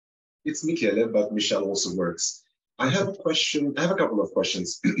 It's Michele, but Michelle also works. I have a question. I have a couple of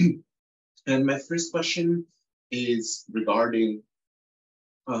questions. And my first question is regarding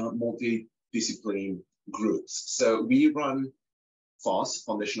multidiscipline groups. So we run FOSS,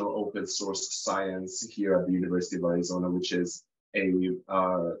 Foundational Open Source Science, here at the University of Arizona, which is a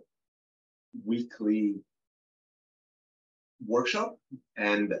weekly workshop,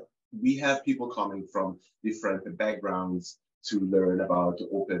 and we have people coming from different backgrounds to learn about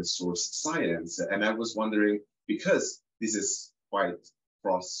open source science. And I was wondering, because this is quite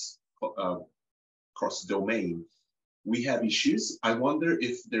cross domain, we have issues. I wonder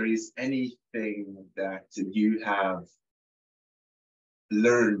if there is anything that you have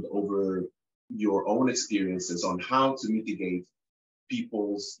learned over your own experiences on how to mitigate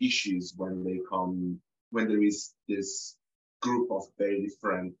people's issues when they come, when there is this group of very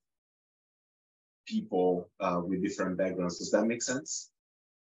different people with different backgrounds. Does that make sense?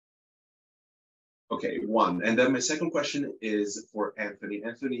 Okay, one. And then my second question is for Anthony.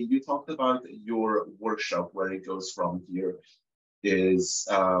 Anthony, you talked about your workshop where it goes from here is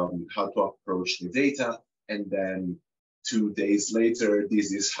how to approach the data, and then 2 days later,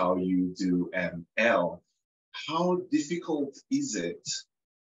 this is how you do ML. How difficult is it,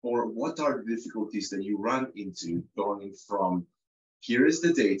 or what are the difficulties that you run into going from here is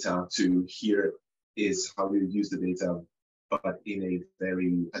the data to here is how you use the data, but in a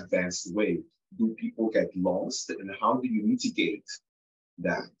very advanced way? Do people get lost, and how do you mitigate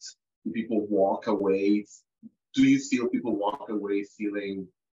that? Do people walk away? Do you feel people walk away feeling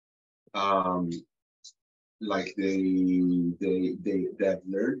like they've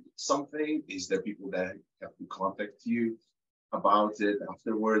learned something? Is there people that have to contact you about it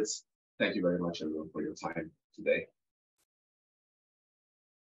afterwards? Thank you very much, everyone, for your time today.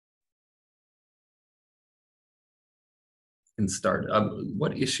 And start.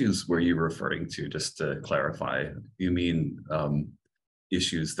 What issues were you referring to, just to clarify? You mean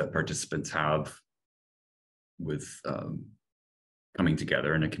issues that participants have with coming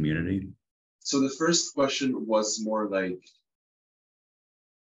together in a community? So the first question was more like,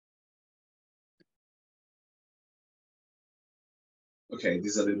 okay,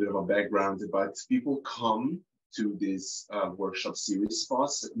 this is a little bit of a background, but people come to this workshop series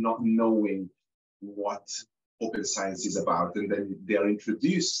FOSS not knowing what open science is about, and then they are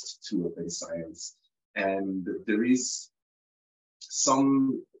introduced to open science. And there is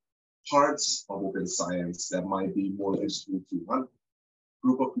some parts of open science that might be more useful to one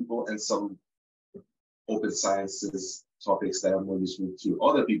group of people, and some open sciences topics that are more useful to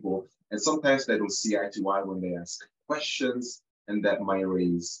other people. And sometimes they don't see eye to eye when they ask questions, and that might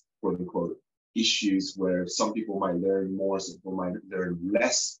raise, quote unquote, issues where some people might learn more, some people might learn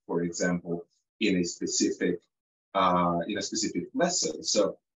less, for example, in a specific lesson.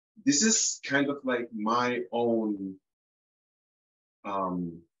 So this is kind of like my own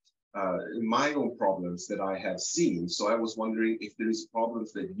problems that I have seen. So I was wondering if there is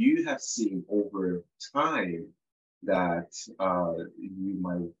problems that you have seen over time that you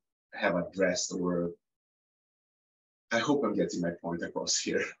might have addressed, or I hope I'm getting my point across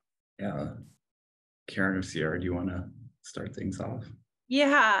here. Yeah. Karen or Ciera, do you want to start things off?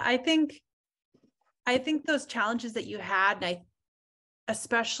 Yeah, I think those challenges that you had, and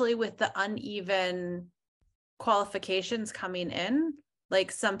especially with the uneven qualifications coming in, like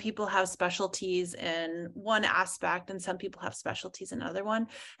some people have specialties in one aspect and some people have specialties in another one,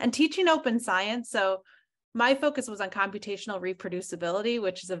 and teaching open science. So my focus was on computational reproducibility,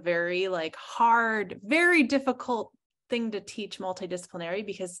 which is a very hard, very difficult thing to teach multidisciplinary,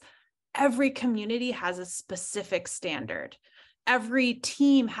 because every community has a specific standard. Every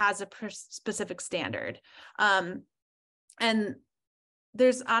team has a specific standard. And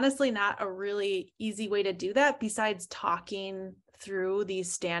there's honestly not a really easy way to do that besides talking through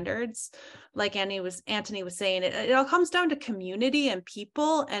these standards. Like Anthony was saying, it all comes down to community and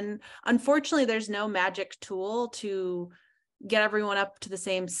people. And unfortunately, there's no magic tool to get everyone up to the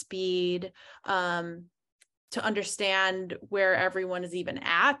same speed, to understand where everyone is even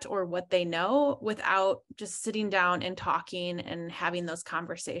at or what they know, without just sitting down and talking and having those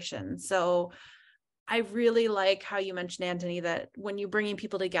conversations. So I really like how you mentioned, Anthony, that when you're bringing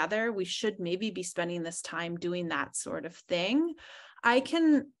people together, we should maybe be spending this time doing that sort of thing.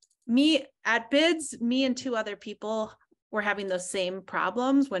 Me at BIDS, me and 2 other people were having those same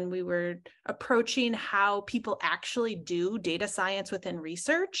problems when we were approaching how people actually do data science within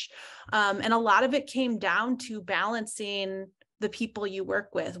research. And a lot of it came down to balancing the people you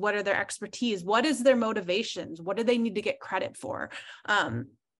work with. What are their expertise? What is their motivations? What do they need to get credit for?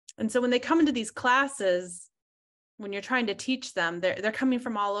 And so when they come into these classes, when you're trying to teach them, they're coming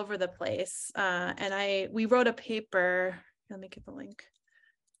from all over the place. We wrote a paper, let me get the link,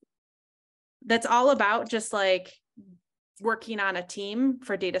 that's all about just like working on a team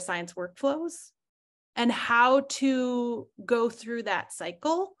for data science workflows and how to go through that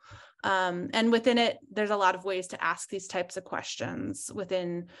cycle. And within it, there's a lot of ways to ask these types of questions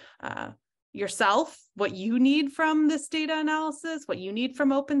within yourself, what you need from this data analysis, what you need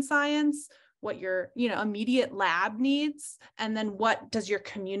from open science, what your immediate lab needs, and then what does your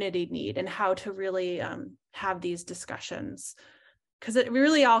community need, and how to really have these discussions. Because it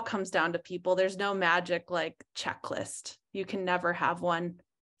really all comes down to people. There's no magic like checklist. You can never have one.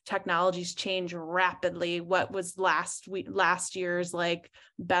 Technologies change rapidly. What was last year's like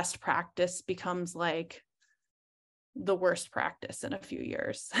best practice becomes like the worst practice in a few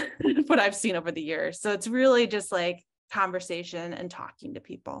years, what I've seen over the years. So it's really just like conversation and talking to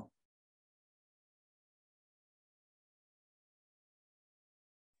people.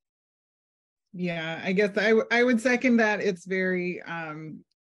 Yeah, I guess I would second that. It's very, our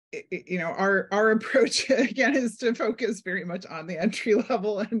approach again is to focus very much on the entry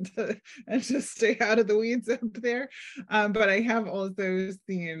level and to stay out of the weeds up there. But I have also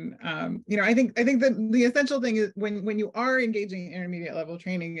seen, I think that the essential thing is when you are engaging in intermediate level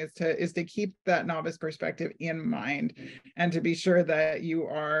training is to keep that novice perspective in mind, and to be sure that you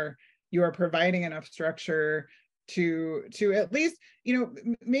are providing enough structure to at least,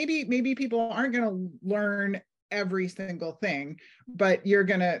 maybe people aren't going to learn every single thing, but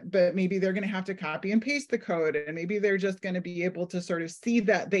maybe they're going to have to copy and paste the code, and maybe they're just going to be able to sort of see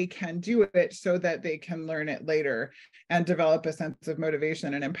that they can do it so that they can learn it later and develop a sense of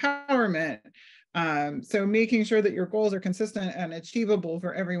motivation and empowerment. So making sure that your goals are consistent and achievable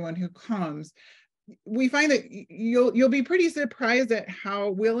for everyone who comes. We find that you'll be pretty surprised at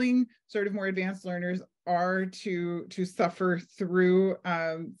how willing sort of more advanced learners are to suffer through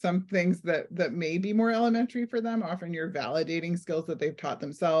some things that may be more elementary for them. Often you're validating skills that they've taught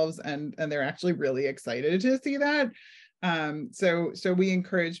themselves, and they're actually really excited to see that. So we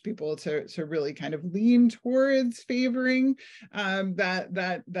encourage people to really kind of lean towards favoring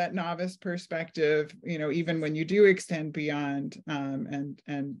that novice perspective, even when you do extend beyond,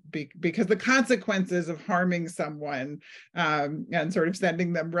 because the consequences of harming someone and sort of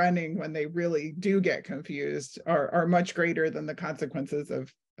sending them running when they really do get confused are much greater than the consequences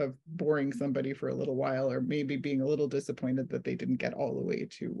of boring somebody for a little while, or maybe being a little disappointed that they didn't get all the way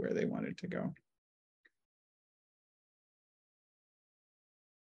to where they wanted to go.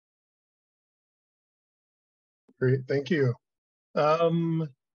 Great, thank you.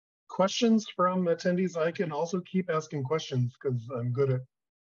 Questions from attendees? I can also keep asking questions because I'm good at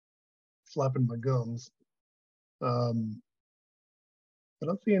flapping my gums. I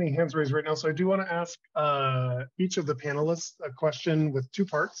don't see any hands raised right now, so I do want to ask each of the panelists a question with 2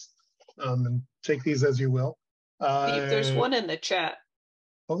 parts, and take these as you will. Steve, there's one in the chat.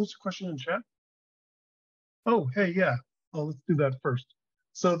 Oh, there's a question in chat? Oh, hey, yeah. Oh, let's do that first.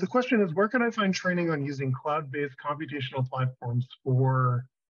 So the question is, where can I find training on using cloud-based computational platforms for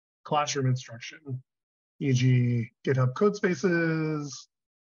classroom instruction, e.g. GitHub Codespaces,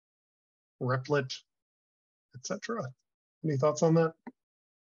 Replit, etc.? Any thoughts on that?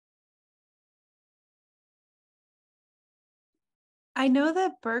 I know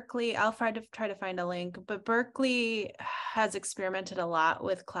that Berkeley, I'll try to find a link, but Berkeley has experimented a lot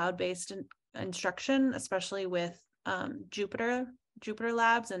with cloud-based instruction, especially with Jupyter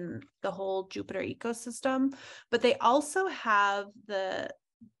Labs and the whole Jupyter ecosystem. But they also have the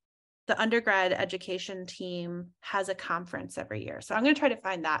undergrad education team has a conference every year. So I'm going to try to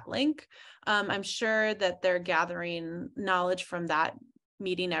find that link. I'm sure that they're gathering knowledge from that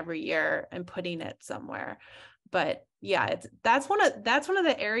meeting every year and putting it somewhere. But yeah, that's one of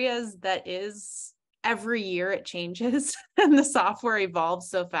the areas that is every year it changes and the software evolves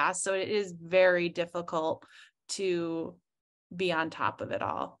so fast. So it is very difficult to be on top of it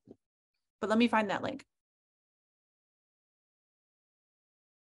all. But let me find that link.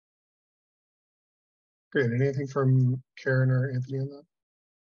 Great. Anything from Karen or Anthony on that?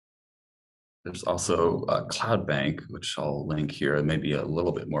 There's also a Cloud Bank, which I'll link here, maybe a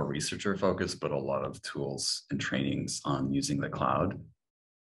little bit more researcher focused, but a lot of tools and trainings on using the cloud.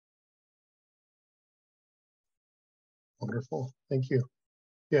 Wonderful. Thank you.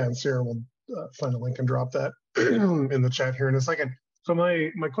 Yeah, and Ciera will find a link and drop that in the chat here in a second. So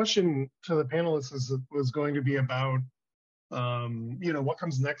my question to the panelists was going to be about, what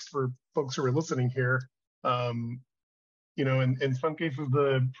comes next for folks who are listening here. In some cases,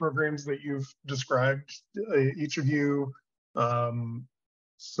 the programs that you've described, each of you,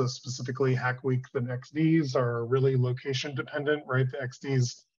 so specifically Hackweeks and XDs are really location dependent, right? The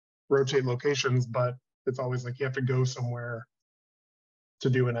XDs rotate locations, but it's always like you have to go somewhere to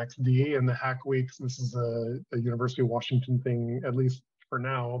do an XD. And the Hackweeks, this is a University of Washington thing, at least for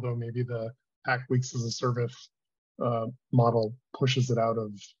now, although maybe the Hackweeks as a service model pushes it out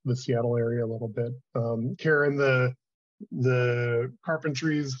of the Seattle area a little bit. Karen, the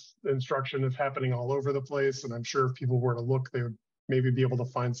Carpentries instruction is happening all over the place, and I'm sure if people were to look, they would maybe be able to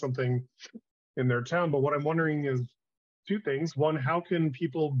find something in their town. But what I'm wondering is two things. One, how can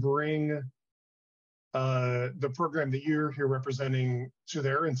people bring the program that you're here representing to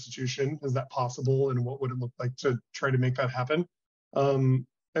their institution? Is that possible? And what would it look like to try to make that happen?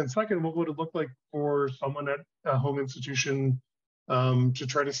 And second, what would it look like for someone at a home institution to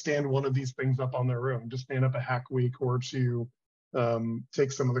try to stand one of these things up on their own, to stand up a Hack Week, or to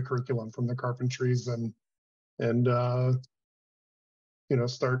take some of the curriculum from the Carpentries and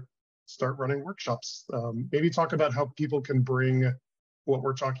start running workshops. Maybe talk about how people can bring what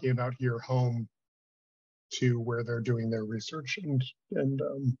we're talking about here home to where they're doing their research and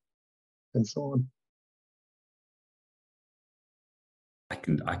so on.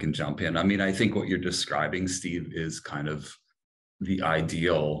 I can jump in. I mean, I think what you're describing, Steve, is kind of the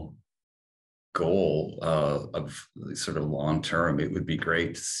ideal goal of sort of long term. It would be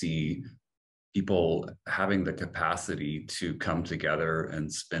great to see people having the capacity to come together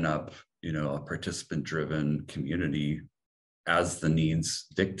and spin up, a participant-driven community as the needs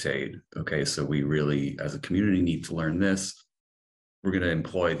dictate. Okay, so we really, as a community, need to learn this. We're going to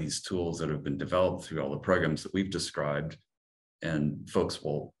employ these tools that have been developed through all the programs that we've described, and folks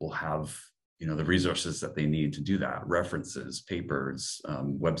will have the resources that they need to do that, references, papers,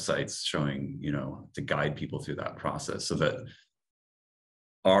 websites showing, to guide people through that process, so that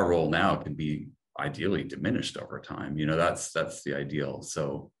our role now can be ideally diminished over time. That's the ideal.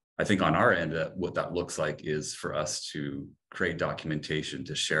 So I think on our end, what that looks like is for us to create documentation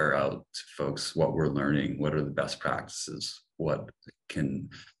to share out to folks what we're learning, what are the best practices, what can,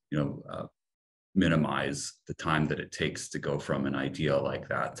 minimize the time that it takes to go from an idea like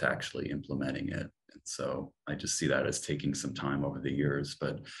that to actually implementing it. And so I just see that as taking some time over the years,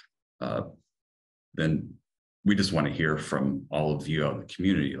 but then we just want to hear from all of you out in the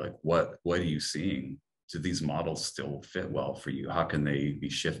community, like what are you seeing? Do these models still fit well for you? How can they be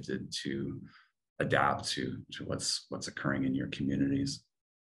shifted to adapt to what's occurring in your communities?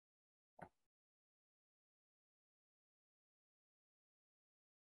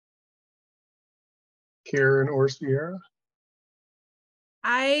 Karen or Ciera?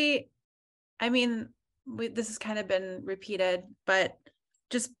 I mean, this has kind of been repeated, but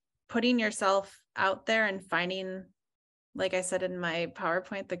just putting yourself out there and finding, like I said in my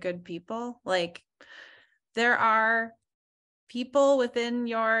PowerPoint, the good people. Like, there are people within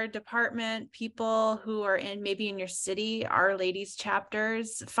your department, people who are maybe in your city, Our Lady's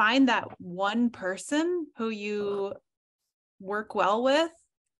chapters. Find that one person who you work well with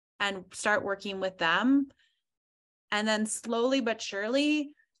and start working with them. And then slowly but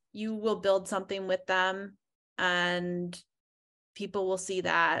surely, you will build something with them, and people will see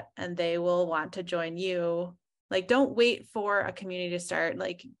that and they will want to join you. Like, don't wait for a community to start.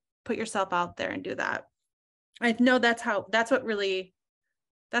 Like, put yourself out there and do that. I know that's how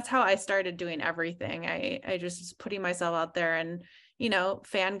I started doing everything. I just was putting myself out there and,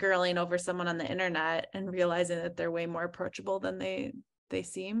 fangirling over someone on the internet and realizing that they're way more approachable than they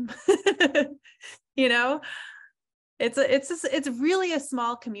seem. It's really a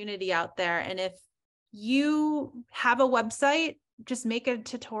small community out there. And if you have a website, just make a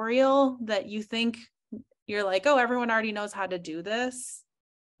tutorial that you think you're like, oh, everyone already knows how to do this.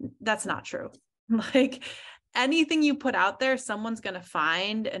 That's not true. Like, anything you put out there, someone's going to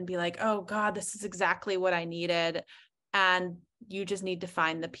find and be like, oh God, this is exactly what I needed. And you just need to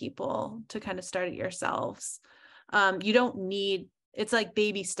find the people to kind of start it yourselves. You don't need, it's like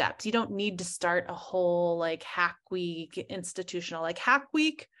baby steps. You don't need to start a whole like Hack Week institutional, like Hack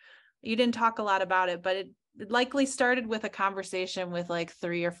Week. You didn't talk a lot about it, but it likely started with a conversation with like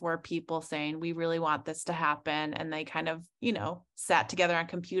 3 or 4 people saying, we really want this to happen. And they kind of, you know, sat together on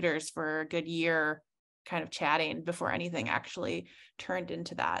computers for a good year, kind of chatting before anything actually turned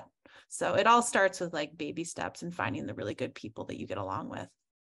into that. So it all starts with like baby steps and finding the really good people that you get along with.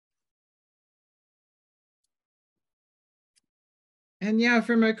 And yeah,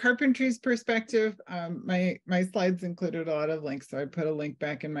 from a Carpentries perspective, my slides included a lot of links, so I put a link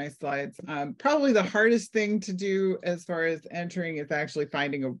back in my slides. Probably the hardest thing to do as far as entering is actually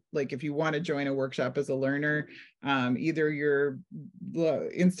finding like if you want to join a workshop as a learner, either your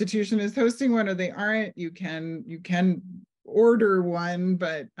institution is hosting one or they aren't. You can order one,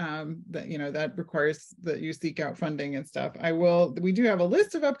 but that, you know, that requires that you seek out funding and stuff. We do have a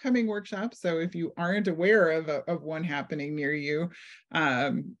list of upcoming workshops, so if you aren't aware of one happening near you,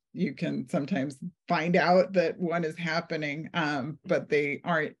 you can sometimes find out that one is happening, but they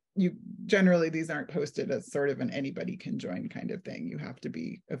aren't, generally these aren't posted as sort of an anybody can join kind of thing. You have to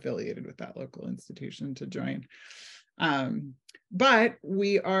be affiliated with that local institution to join. But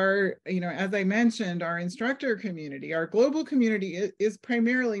we are, you know, as I mentioned, our instructor community, our global community is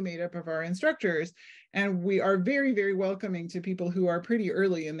primarily made up of our instructors, and we are very, very welcoming to people who are pretty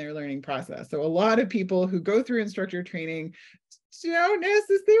early in their learning process. So a lot of people who go through instructor training don't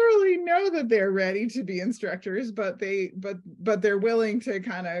necessarily know that they're ready to be instructors, but they're willing to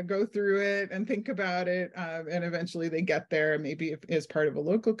kind of go through it and think about it, and eventually they get there. Maybe if as part of a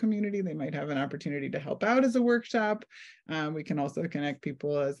local community, they might have an opportunity to help out as a workshop. We can also connect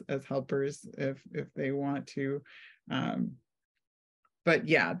people as helpers if they want to. But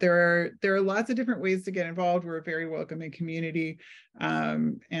yeah, there are lots of different ways to get involved. We're a very welcoming community,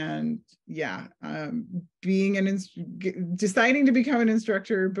 and yeah, deciding to become an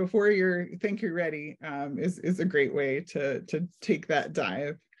instructor before you think you're ready is a great way to take that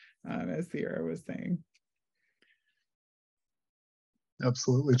dive, as Ciera was saying.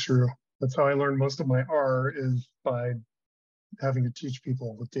 Absolutely true. That's how I learned most of my R, is by having to teach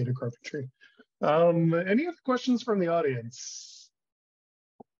people with data carpentry. Any other questions from the audience?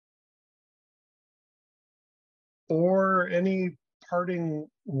 Or any parting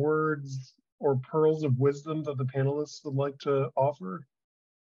words or pearls of wisdom that the panelists would like to offer?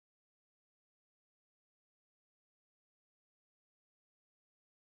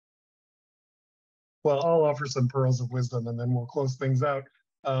 Well, I'll offer some pearls of wisdom and then we'll close things out.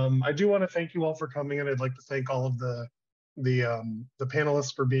 I do want to thank you all for coming in. I'd like to thank all of the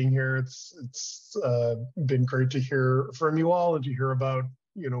panelists for being here. It's been great to hear from you all and to hear about,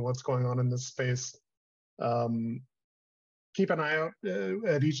 you know, what's going on in this space. Keep an eye out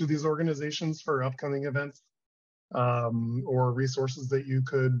at each of these organizations for upcoming events or resources that you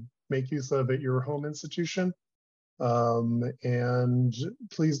could make use of at your home institution. And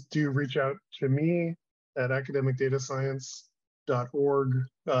please do reach out to me at academicdatascience.org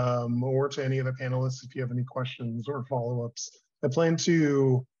or to any of the panelists if you have any questions or follow-ups. I plan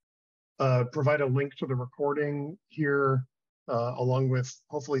to provide a link to the recording here along with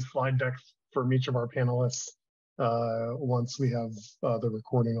hopefully slide decks from each of our panelists once we have the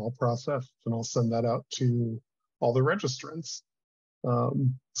recording all processed, and I'll send that out to all the registrants.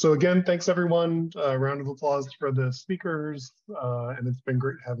 So again, thanks everyone. A round of applause for the speakers, and it's been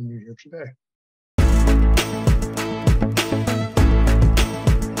great having you here today.